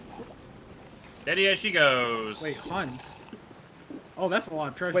hunt? Steady as she goes. Wait, hunt? Oh, that's a lot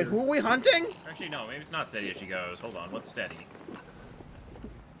of treasure. Wait, who are we hunting? Actually, no, maybe it's not steady as she goes. Hold on, what's steady?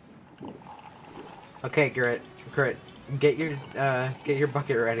 Okay, Grit. Get your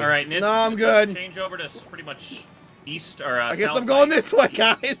bucket ready. Alright, Nitz, No, I'm good. Change over to pretty much east, or I guess south I'm going by- this way,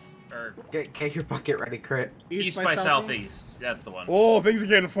 guys. Or Get your bucket ready, Crit. east by southeast. That's the one. Oh, things are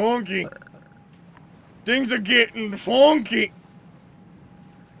getting funky. Things are getting funky.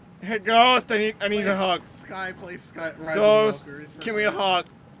 Hey, Ghost, I need a hug. Sky, play Sky. Ghost, give me a hug.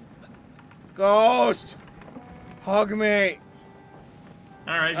 Ghost, hug me.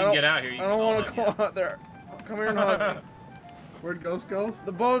 All right, you can get out here. I don't want to go out there. Come here and hug me. Where'd Ghost go?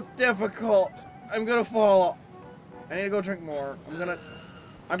 The boat's difficult. I'm gonna fall. I need to go drink more.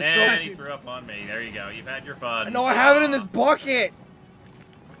 I'm so. He threw up on me. There you go. You've had your fun. No, I have it in this bucket.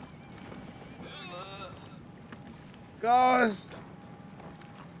 Ghost.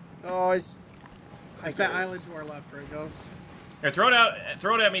 Guys. It's that island to our left, right, Ghost? Here, throw it out.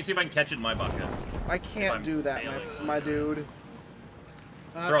 Throw it at me. See if I can catch it in my bucket. I can't do that, my dude.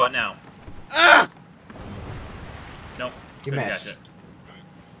 Throw it now. Ah! Nope. You missed. Catch it.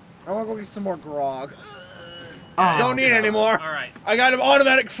 I want to go get some more grog. Oh, Don't need any more. All right. I got an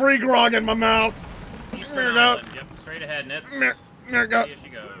automatic free grog in my mouth. Eastern Island. Yep. Straight ahead, Nits. There go. Here she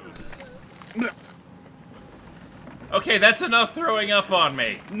goes. Okay, that's enough throwing up on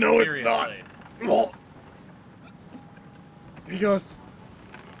me. No, seriously. it's not. He goes.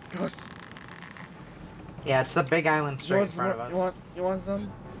 Ghost. Yeah, it's the big island straight in front of us. You want some?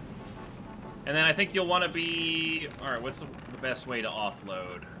 And then I think you'll want to be... Alright, what's the best way to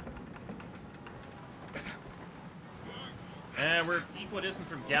offload? We're equidistant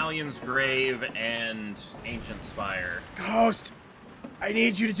from Galleon's Grave and Ancient Spire. Ghost, I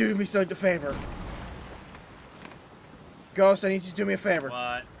need you to do me a favor. Ghost, I need you to do me a favor.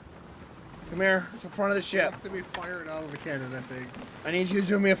 What? Come here, to the front of the ship. It has to be fired out of the cannon, I think. I need you to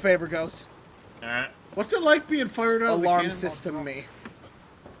do me a favor, Ghost. Alright. What's it like being fired out of the cannon? Alarm system me.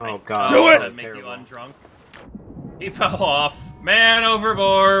 Oh god. Do it! That'd make you undrunk. He fell off. Man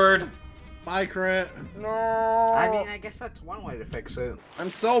overboard. Bye, crit. No. I mean, I guess that's one way to fix it. I'm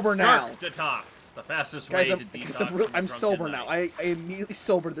sober now. Dark detox. The fastest Guys, way to detox. I'm sober now. I immediately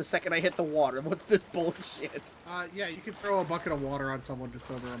sobered the second I hit the water. What's this bullshit? Yeah, you can throw a bucket of water on someone to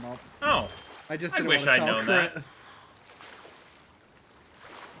sober them up. Oh. I just I didn't wish want to I'd tell known crit. that.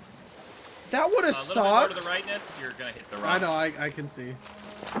 That would have A little sucked. bit more to the right, Nets. You're gonna hit the I rock. know, I can see.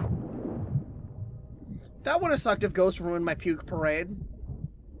 That would have sucked if Ghost ruined my puke parade.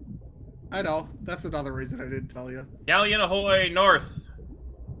 I know. That's another reason I didn't tell you. Galleon ahoy north.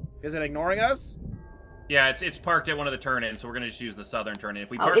 Is it ignoring us? Yeah, it's parked at one of the turn-ins, so we're gonna just use the southern turn-in. If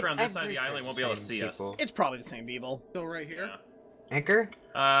we park around this side of the island, won't be able to see us. It's probably the same people. Still right here? Yeah. Anchor?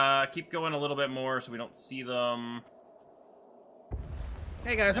 Keep going a little bit more so we don't see them.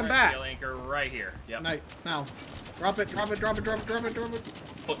 Hey guys, I'm Alright, back. wheel anchor right here. Yep. Night. Now. Drop it, drop it, drop it, drop it, drop it, drop it.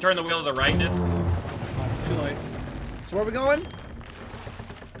 We'll turn the wheel to the right, Nits. Too late. So where are we going?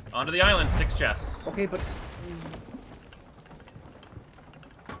 Onto the island, 6 chests. Okay, but...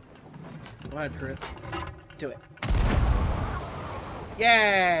 Go ahead, crit. Do it.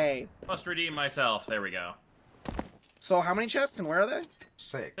 Yay! Must redeem myself. There we go. So how many chests and where are they?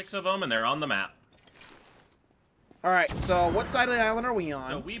 6. 6 of them, and they're on the map. Alright, so what side of the island are we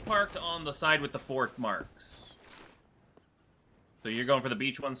on? So we parked on the side with the 4 marks. So you're going for the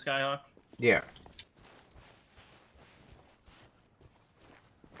beach one, Skyhawk? Yeah.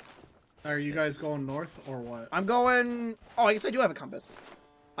 Are you guys going north or what? I'm going... Oh, I guess I do have a compass.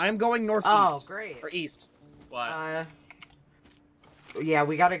 I'm going northeast. Oh, great. Or east. What? Yeah,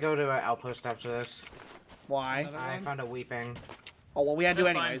 we gotta go to an outpost after this. Why? I found a weeping. Oh, well, we had to do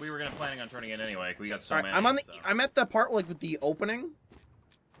That's fine. anyways. We were planning on turning in anyway. We got so Alright, many. I'm on the... so. I'm at the part, like, with the opening.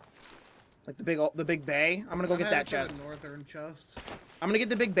 Like, the big bay. I'm gonna go get that chest. Northern chest. I'm gonna get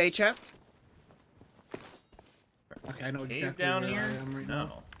the big bay chest. Okay, I know Cave exactly down where here? I am right No.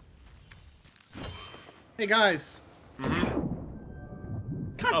 now. Hey, guys. God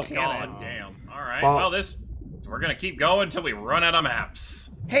Oh, damn god it. damn. Alright, Well- well, this... We're gonna keep going until we run out of maps.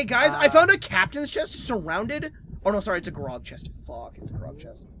 Hey, guys, I found a captain's chest surrounded... Oh, no, sorry, it's a grog chest. Fuck, it's a grog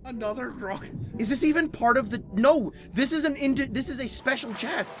chest. Another grog. Is this even part of the... No, this is this is a special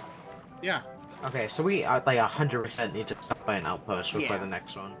chest. Yeah. Okay, so we like 100% need to stop by an outpost before Yeah. the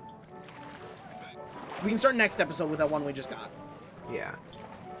next one. We can start next episode with that one we just got. Yeah.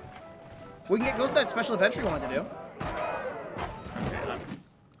 We can go to that special adventure we wanted to do. Okay,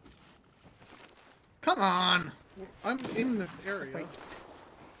 Come on. I'm in this area.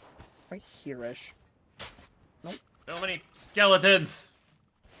 Right here-ish. Nope. so many skeletons.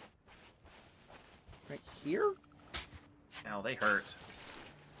 Right here? Ow, they hurt.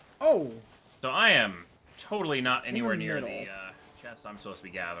 Oh. So I am totally not anywhere the near middle. the chest I'm supposed to be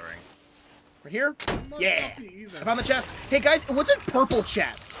gathering. Right here? Not Yeah! happy either. I found the chest. Hey, guys, what's a purple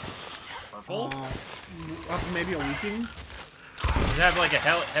chest? Purple? Maybe a weeping? Does it have like a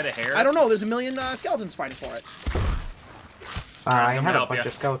head of hair? I don't know. There's a million skeletons fighting for it. I I'm had gonna a help bunch ya.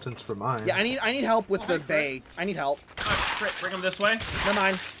 of skeletons for mine. Yeah, I need help with the bay. I need help. Oh, Crit, bring them this way. Never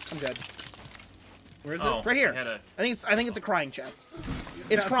mind. I'm good. Where is Oh, it? Right here. I think it's a crying chest.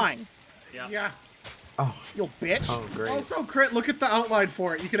 It's crying. Yeah. Oh. Yo, bitch. Oh, great. Also, Crit, look at the outline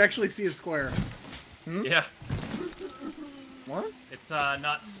for it. You can actually see a square. Hmm? Yeah. What? It's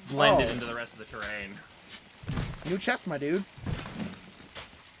not blended into the rest of the terrain. New chest, my dude.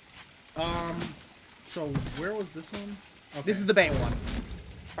 So where was this one? Okay. This is the Bane one.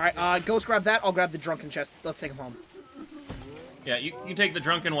 Alright, Ghost grab that. I'll grab the drunken chest. Let's take him home. Yeah, you take the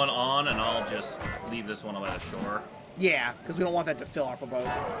drunken one on, and I'll just leave this one by the shore. Yeah, because we don't want that to fill our boat.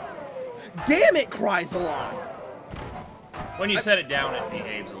 Damn, it cries a lot. When you set it down, it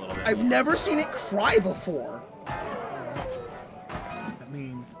behaves a little bit. I've never seen it cry before. That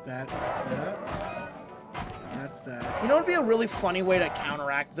means that's that. You know what would be a really funny way to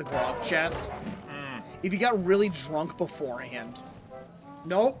counteract the grog chest? If you got really drunk beforehand.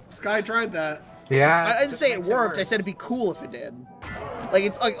 Nope, Sky tried that. Yeah. I didn't say it worked, I said it'd be cool if it did. Like,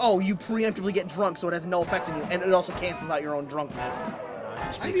 it's like, oh, you preemptively get drunk so it has no effect on you, and it also cancels out your own drunkenness.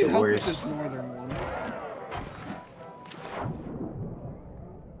 I need help with this northern one.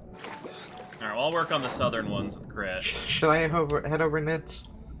 Alright, well, I'll work on the southern ones with Crit. Should I head over Nits?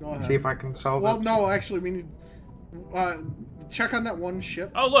 Go ahead. See if I can solve it? Well, no, actually, we need... check on that one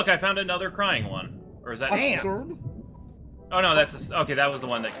ship. Oh, look, I found another crying one. Or is that... Damn. Third? Oh, no, that's... Okay, that was the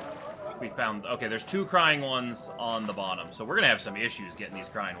one that we found. Okay, there's 2 crying ones on the bottom. So we're going to have some issues getting these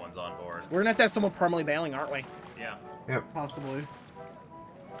crying ones on board. We're gonna have to have someone permanently bailing, aren't we? Yeah. Yep. Possibly.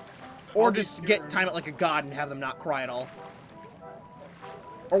 Or just time it like a god and have them not cry at all.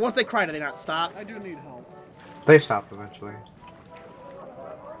 Or once they cry, do they not stop? I do need help. They stop eventually.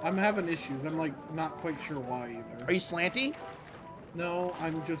 I'm having issues. I'm, like, not quite sure why either. Are you slanty? No,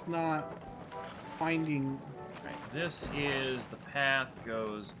 I'm just not finding... Right, this is the path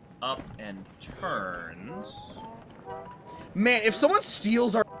goes up and turns. Man, if someone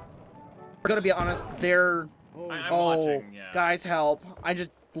steals our... I'm gonna be honest, they're... I'm watching, yeah. Guys, help. I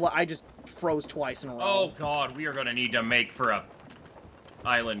just froze twice in a row. Oh, God, we are going to need to make for a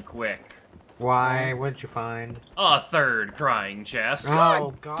island quick. Why? What'd you find? A third crying chest.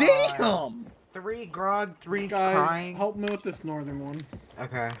 Oh, God. Damn! 3 grog, 3 Sky, crying. help me with this northern one.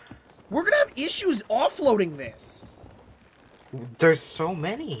 Okay. We're gonna have issues offloading this. There's so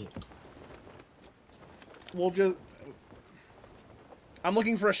many. We'll just... I'm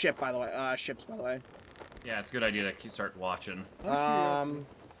looking for a ship, by the way. Ships, by the way. Yeah, it's a good idea to start watching.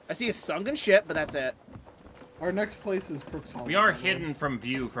 I see a sunken ship, but that's it. Our next place is Crook's Hall. We are hidden from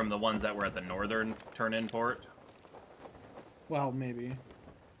view from the ones that were at the northern turn-in port. Well, maybe.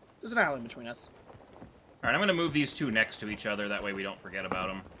 There's an island between us. Alright, I'm going to move these 2 next to each other. That way we don't forget about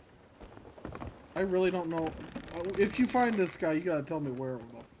them. I really don't know. If you find this guy, you gotta tell me where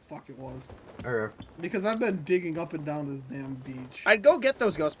the fuck it was. Okay. Because I've been digging up and down this damn beach. I'd go get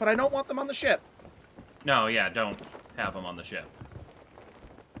those ghosts, but I don't want them on the ship. No, yeah, don't have them on the ship.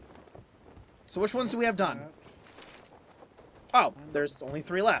 So which ones do we have done? Oh, there's only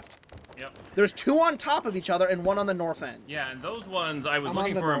 3 left. Yep. There's 2 on top of each other and 1 on the north end. Yeah, and those ones, I was I'm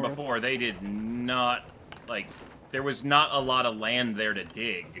looking on the for them north. before. They did not, like, there was not a lot of land there to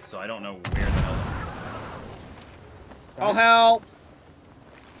dig, so I don't know where the hell. I'll help.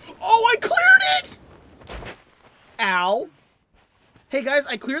 Oh, I cleared it! Ow. Hey, guys,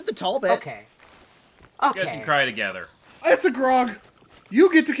 I cleared the tall bit. Okay. Okay. You guys can cry together. It's a grog!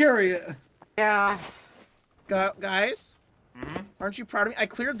 You get to carry it! Yeah. Guys, aren't you proud of me? I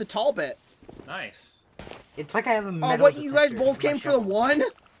cleared the tall bit. Nice. It's like I have a Oh, metal what, you guys detector both in my came for the shovel. 1?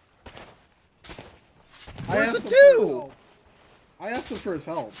 Where's the asked him for his 2? help. I asked him for his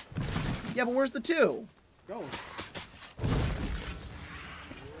help. Yeah, but where's the 2? Ghost.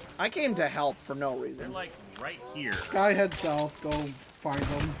 I came to help for no They're, reason. like, right here. Sky, head south. Go find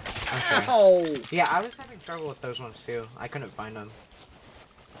them. Okay. Ow! Yeah, I was having trouble with those ones too. I couldn't find them.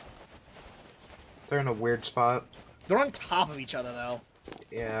 They're in a weird spot. They're on top of each other, though.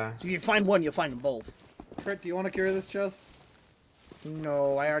 Yeah. So if you find one, you'll find them both. Crit, do you want to carry this chest?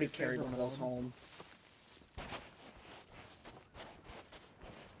 No, I already carried one of those home.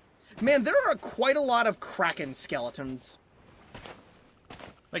 Man, there are quite a lot of Kraken skeletons.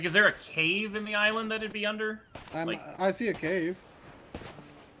 Like, is there a cave in the island that it'd be under? I see a cave.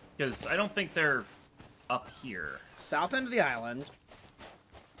 Because I don't think they're up here. South end of the island.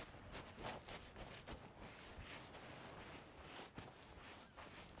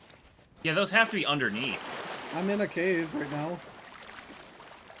 Yeah, those have to be underneath. I'm in a cave right now.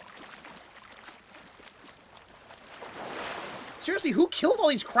 Seriously, who killed all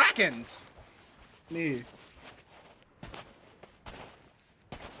these Krakens? Me.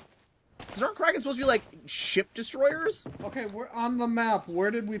 Because aren't Kraken supposed to be, like, ship destroyers? Okay, we're on the map.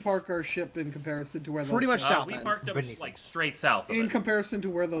 Where did we park our ship in comparison to where those... Pretty much south We end. parked them, like, straight south of In it. comparison to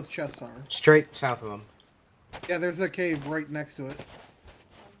where those chests are. Straight south of them. Yeah, there's a cave right next to it.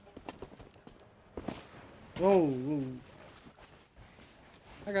 Whoa, whoa.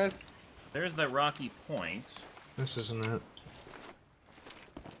 Hi, guys. There's that rocky point. This isn't it.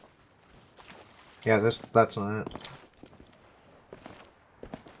 Yeah, that's not it.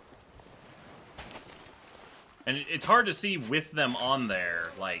 And it's hard to see with them on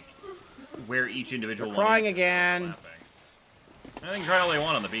there, like, where each individual one Crying is. again. I think try all they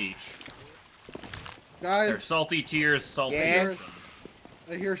want on the beach. Guys. They're salty tears, salty. Yeah.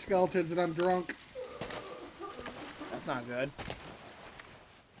 I hear skeletons and I'm drunk. That's not good.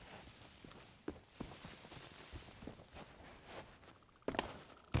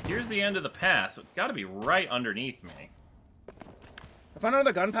 Here's the end of the path, so it's got to be right underneath me. I found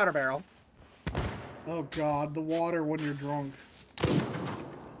another gunpowder barrel. Oh god, the water when you're drunk.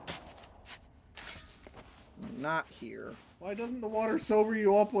 Not here. Why doesn't the water sober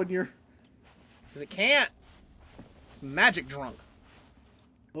you up when you're... Because it can't. It's magic drunk.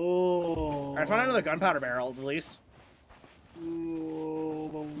 Oh. Alright, I found another gunpowder barrel, at least.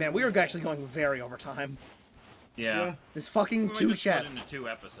 Oh. Man, we were actually going very over time. Yeah. This fucking We two just split chests. into 2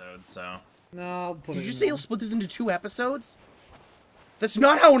 episodes, so. No, I'll put Did it you in say one. you'll split this into 2 episodes? That's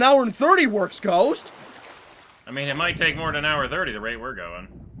not how an hour and 30 works, Ghost! I mean, it might take more than an hour 30 the rate we're going.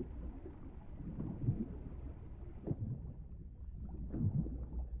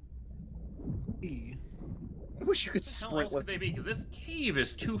 I wish you could How sprint else with... could they be? Because this cave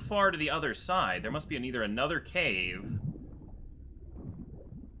is too far to the other side. There must be either another cave.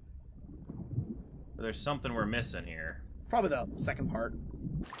 Or there's something we're missing here. Probably the second part.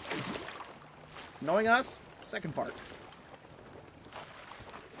 Knowing us, second part.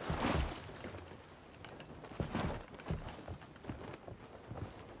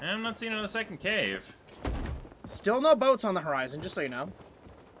 And I'm not seeing another second cave. Still no boats on the horizon, just so you know.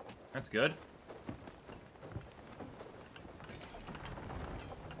 That's good.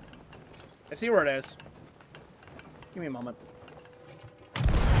 I see where it is. Give me a moment.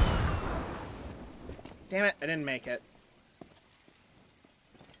 Damn it, I didn't make it.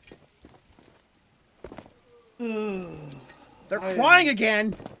 They're crying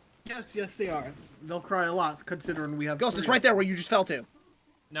again! Yes, yes, they are. They'll cry a lot, considering we have... Ghost, it's right there where you just fell to.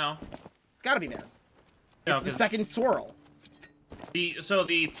 No. It's gotta be there. No, It's the 'cause second swirl. So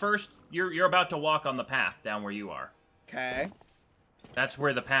the first... You're about to walk on the path down where you are. Okay. That's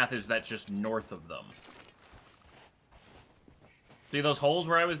where the path is that's just north of them. See those holes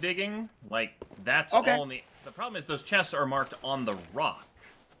where I was digging? Like, that's Okay. all in the... The problem is those chests are marked on the rock.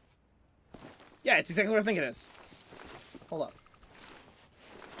 Yeah, it's exactly what I think it is. Hold up.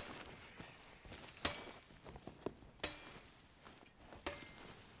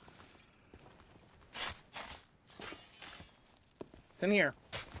 It's in here.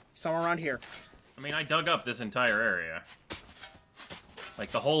 Somewhere around here. I mean, I dug up this entire area.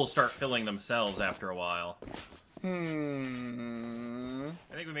 Like, the holes start filling themselves after a while. I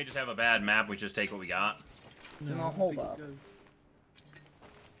think we may just have a bad map. We just take what we got. No, hold up.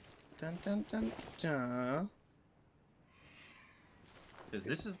 Dun dun dun dun. Because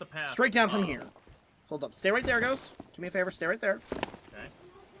this is the path. Straight down from here. Hold up. Stay right there, Ghost. Do me a favor. Stay right there. Okay.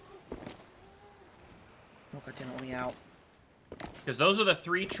 Oh, God damn it. Let me out. Because those are the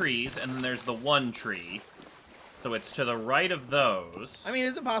 3 trees, and then there's the 1 tree. So it's to the right of those. I mean,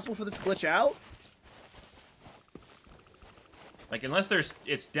 is it possible for this to glitch out? Like, unless there's...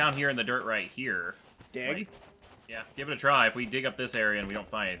 It's down here in the dirt right here. Dig? Like, yeah, give it a try. If we dig up this area and we don't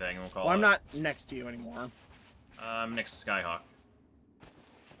find anything, we'll call it. Well, I'm not next to you anymore. I'm next to Skyhawk.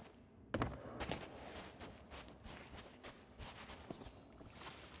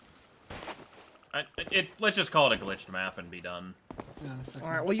 Let's just call it a glitched map and be done. Yeah,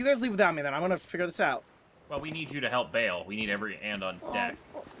 Alright, well, you guys leave without me then. I'm gonna figure this out. Well, we need you to help bail. We need every hand on deck.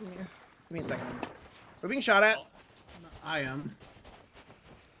 Oh, yeah. Give me a second. We're being shot at. I am.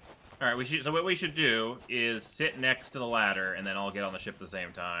 All right, so what we should do is sit next to the ladder and then all get on the ship at the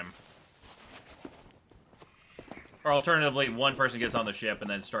same time. Or alternatively, one person gets on the ship and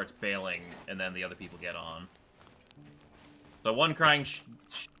then starts bailing, and then the other people get on. So 1 crying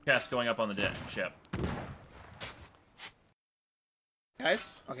chest going up on the ship.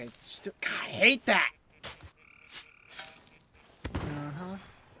 Guys? Okay. God, I hate that! Uh-huh.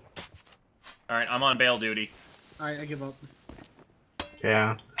 All right, I'm on bail duty. Alright, I give up.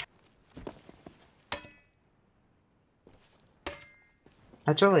 Yeah.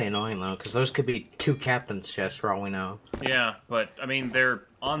 That's really annoying though, because those could be 2 captain's chests for all we know. Yeah, but I mean they're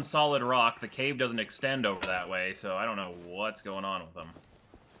on solid rock. The cave doesn't extend over that way, so I don't know what's going on with them.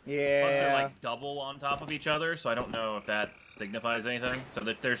 Yeah. Plus they're like double on top of each other, so I don't know if that signifies anything. So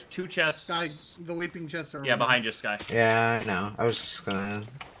there's 2 chests. Sky, the leaping chests are. Yeah, behind you, Sky. Yeah, I know. I was just gonna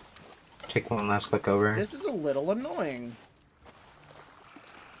take one last look over. This is a little annoying.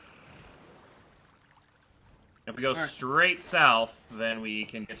 If we go straight south, then we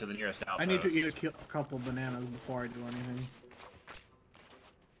can get to the nearest outpost. I need to eat a couple bananas before I do anything.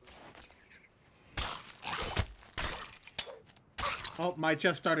 Oh, my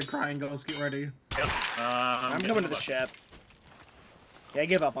chest started crying, Ghost. Get ready. Yep. I'm coming to the ship. Yeah, I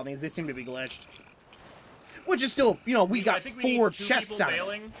give up on these. They seem to be glitched. Which is still, you know, we got 4 chests out of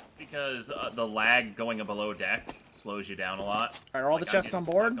this. Because the lag going below deck slows you down a lot. Are all the chests on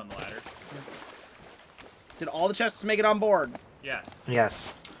board? On the ladder. Did all the chests make it on board? Yes. Yes.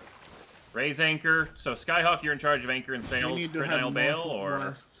 Raise anchor. So Skyhawk, you're in charge of anchor and sails. Crit bail or?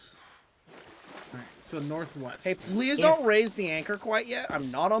 Alright, so northwest. Hey, please don't raise the anchor quite yet. I'm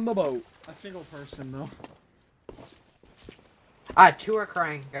not on the boat. A single person though. 2 are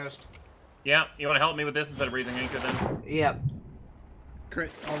crying, Ghost. Yeah, you want to help me with this instead of raising anchor then? Yep. Crit,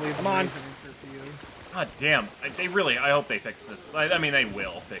 I'll leave Come on. For you. God damn. I hope they fix this. I mean, they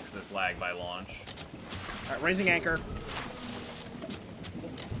will fix this lag by launch. Alright, raising anchor.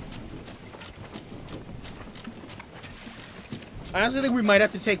 I honestly think we might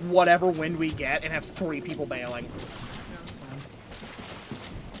have to take whatever wind we get and have 3 people bailing.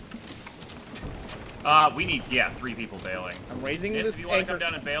 We need, 3 people bailing. I'm raising if this you want anchor. to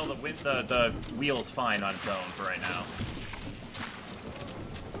come down and bail, the wheel's fine on its own for right now.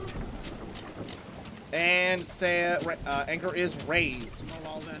 And say, anchor is raised. Oh,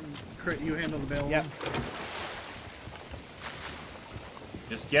 well then, Crit, you handle the bail. Yep.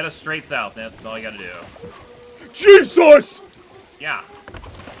 Just get us straight south, that's all you gotta do. Jesus! Yeah.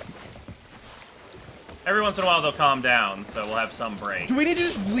 Every once in a while they'll calm down, so we'll have some break. Do we need to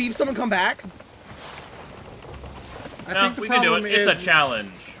just leave some and come back? No, we can do it. It's a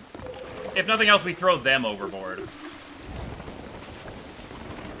challenge. If nothing else, we throw them overboard.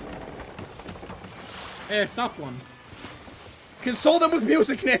 Hey, I stopped one. Console them with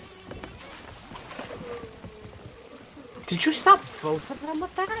music, Nits. Did you stop both of them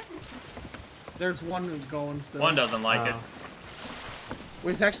with that? There's one who's going still. One doesn't like it.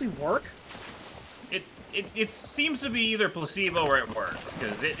 Wait, does it actually work? It seems to be either placebo or it works,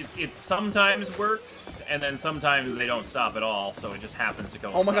 because it sometimes works, and then sometimes they don't stop at all, so it just happens to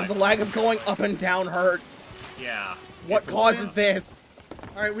go Oh my god, the lag of going up and down hurts. Yeah. What causes this?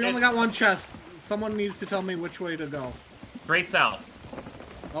 Alright, we only got 1 chest. Someone needs to tell me which way to go. Straight south.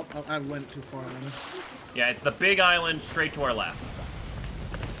 Oh, I went too far then. Yeah, it's the big island straight to our left.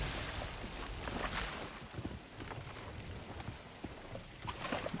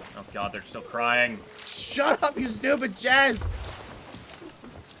 Oh god, they're still crying. Shut up, you stupid jazz!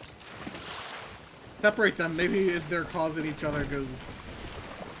 Separate them. Maybe they're causing each other to...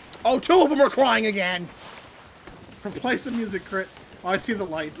 Oh, 2 of them are crying again! Play some music, Crit. Oh, I see the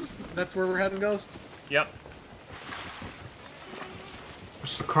lights. That's where we're heading, Ghost? Yep.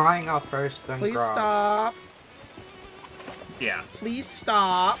 So crying out first, then Please grog. stop. Yeah. Please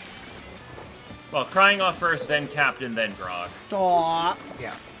stop. Well, crying off first, then captain, then grog. Stop.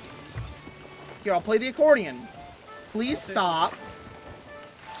 Yeah. Here, I'll play the accordion. Please stop.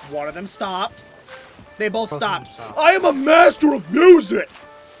 One of them stopped. They both stopped. I am a master of music!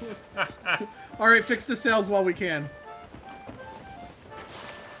 Alright, fix the sails while we can.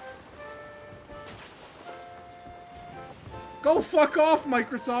 Go fuck off,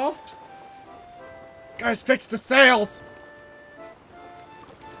 Microsoft! Guys, fix the sails!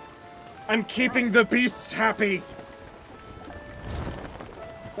 I'm keeping the beasts happy.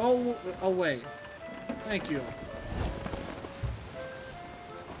 Go away. Thank you.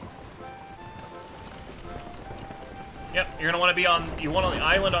 Yep, you're gonna want to be on. You want on the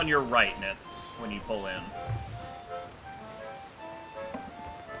island on your right, Nits, when you pull in.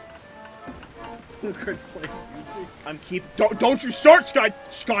 Crit's playing music. Don't you start, Sky!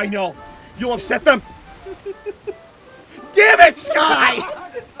 Sky, no! You'll upset them! Damn it, Sky!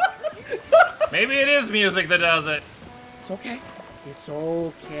 Maybe it is music that does it. It's okay. It's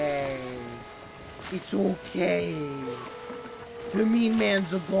okay. It's okay. The mean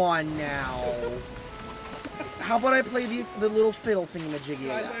man's gone now. How about I play the little fiddle thingamajiggy?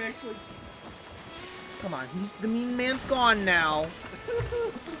 Guys, I actually... Come on, the mean man's gone now.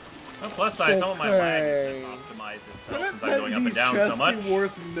 Well, plus side, some of my lag has optimized itself since I'm going up and down so much.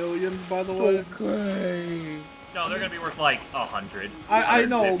 Worth millions, by the way. Okay. No, they're gonna be worth like 100. I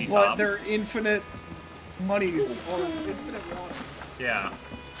know, but tops. they're infinite monies or infinite water. Yeah.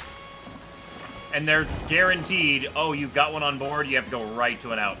 And they're guaranteed, oh, you've got one on board, you have to go right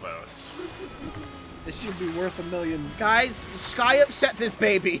to an outpost. It should be worth $1 million. Guys, Sky upset this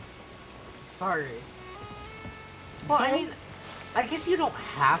baby. Sorry. Well, I mean, I guess you don't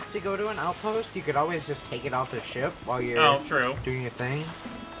have to go to an outpost. You could always just take it off the ship while you're doing your thing.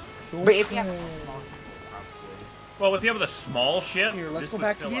 But if you have well, if you have the small ship... Here, let's go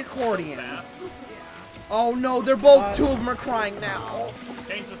back to the accordion. Yeah. Oh no, they're both... two of them are crying now.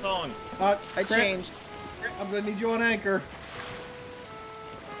 Change the song. I changed. I'm gonna need you on anchor.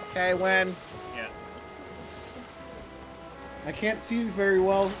 Okay, when? Yeah. I can't see very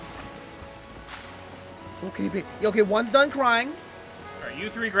well. It's okay, baby. Okay, one's done crying. Alright,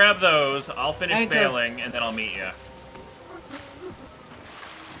 you three grab those, I'll finish bailing, and then I'll meet you.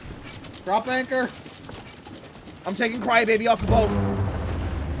 Drop anchor. I'm taking Crybaby off the boat.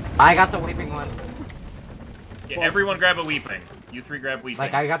 I got the weeping one. Yeah, everyone grab a weeping. You three grab weeping.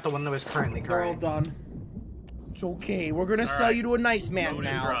 Like, I got the one that was currently crying. They're all done. It's okay. We're gonna sell you to a nice man Boat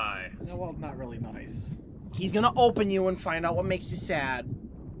now. is dry. No, well, not really nice. He's gonna open you and find out what makes you sad.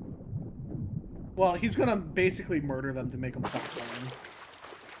 Well, he's gonna basically murder them to make them popcorn.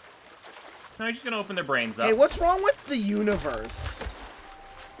 No, he's just gonna open their brains up. Hey, what's wrong with the universe?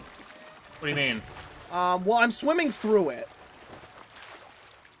 What do you mean? Well, I'm swimming through it.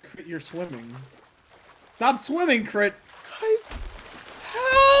 Crit, you're swimming. Stop swimming, Crit! Guys,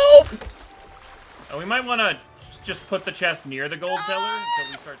 help! Oh, we might want to just put the chest near the gold cellar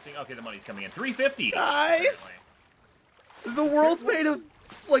until we start seeing... Okay, the money's coming in. 350. Guys! The world's made of,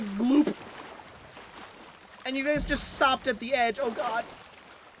 like, gloop. And you guys just stopped at the edge. Oh, God.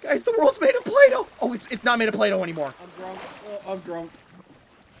 Guys, the world's made of Play-Doh. Oh, it's not made of Play-Doh anymore. I'm drunk. Oh, I'm drunk.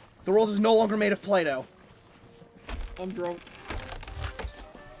 The world is no longer made of Play-Doh. I'm drunk.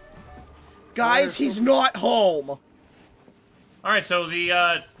 Guys, he's not home. Alright, so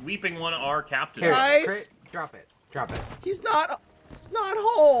the weeping one are captive. Here, Guys? Crit, drop it. Drop it. He's not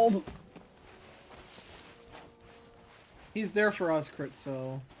home. He's there for us, Crit,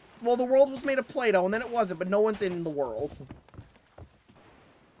 so... Well, the world was made of Play-Doh, and then it wasn't, but no one's in the world.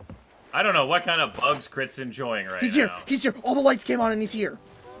 I don't know what kind of bugs Crit's enjoying right now. He's here. He's here. All the lights came on, and he's here.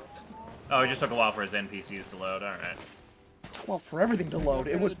 Oh, it just took a while for his NPCs to load. Alright. Well, for everything to load.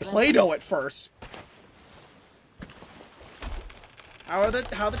 It was Play-Doh at first. How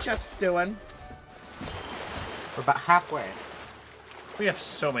the chests doing? We're about halfway. We have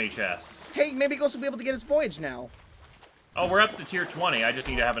so many chests. Hey, maybe Ghost will be able to get his voyage now. Oh, we're up to tier 20. I just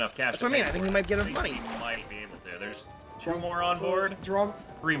need to have enough cash. That's what I mean. I think we might get him money. We might be able to. There's 2 more on board. Drunk.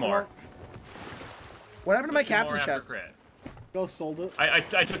 3 more. What happened to my captain chest? Ghost sold it. I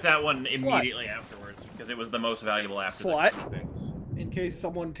took that one immediately afterwards because it was the most valuable after Slut. the things. In case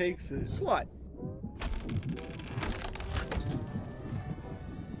someone takes it. Slut.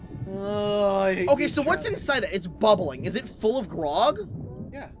 Oh, I hate Okay, these so what's chests. inside it? It's bubbling. Is it full of grog?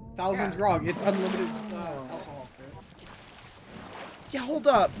 Yeah, thousands grog. It's unlimited alcohol. Crit. Yeah, hold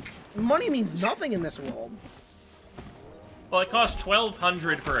up. Money means nothing in this world. Well, it costs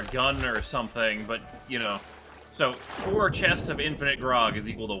 1,200 for a gun or something, but, you know... So, 4 chests of infinite grog is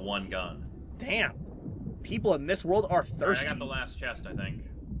equal to 1 gun. Damn. People in this world are thirsty. I got the last chest, I think.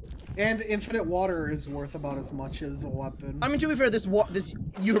 And infinite water is worth about as much as a weapon. I mean, to be fair, this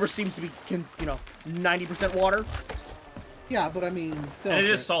universe seems to be, 90% water. Yeah, but I mean, still. And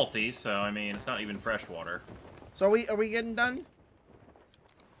it is salty, so, I mean, it's not even fresh water. So are we getting done?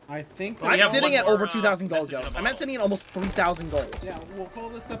 I think... I'm sitting at over 2,000 gold, Ghost. I'm at sitting at almost 3,000 gold. Yeah, we'll call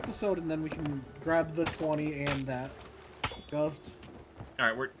this episode and then we can grab the 20 and that. Ghost.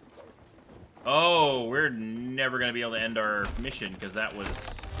 Alright, we're never going to be able to end our mission, because that was...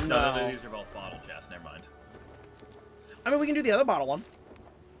 No, these are both bottle chests, never mind. I mean, we can do the other bottle one.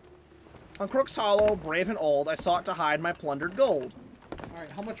 On Crook's Hollow, brave and old, I sought to hide my plundered gold.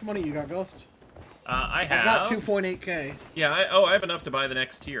 Alright, how much money you got, Ghost? I have... I got 2.8k. Yeah, I have enough to buy the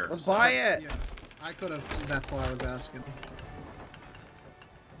next tier. Let's buy it. Yeah, I could have. That's why I was asking.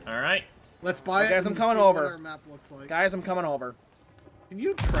 Alright. Let's buy it. Guys, I'm and coming see what over. our map looks like. Guys, I'm coming over. Can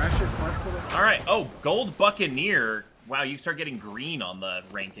you trash your quest with it? Alright, oh, Gold Buccaneer. Wow, you start getting green on the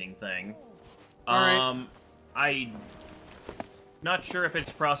ranking thing. Alright. I... Not sure if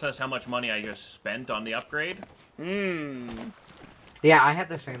it's processed how much money I just spent on the upgrade. Yeah, I had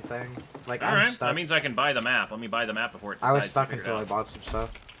the same thing. Like, I'm Alright, stuck. that means I can buy the map. Let me buy the map before it decides I was stuck to figure until it I out. bought some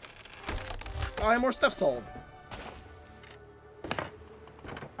stuff. Oh, I have more stuff sold.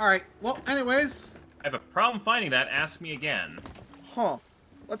 Alright, well, anyways. I have a problem finding that. Ask me again. Huh.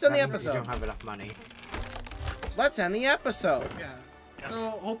 Let's end the That means episode. You don't have enough money. let's end the episode. Yeah. So,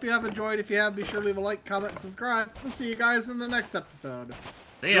 hope you have enjoyed. If you have, be sure to leave a like, comment, and subscribe. We'll see you guys in the next episode.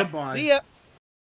 See ya. Goodbye. See ya.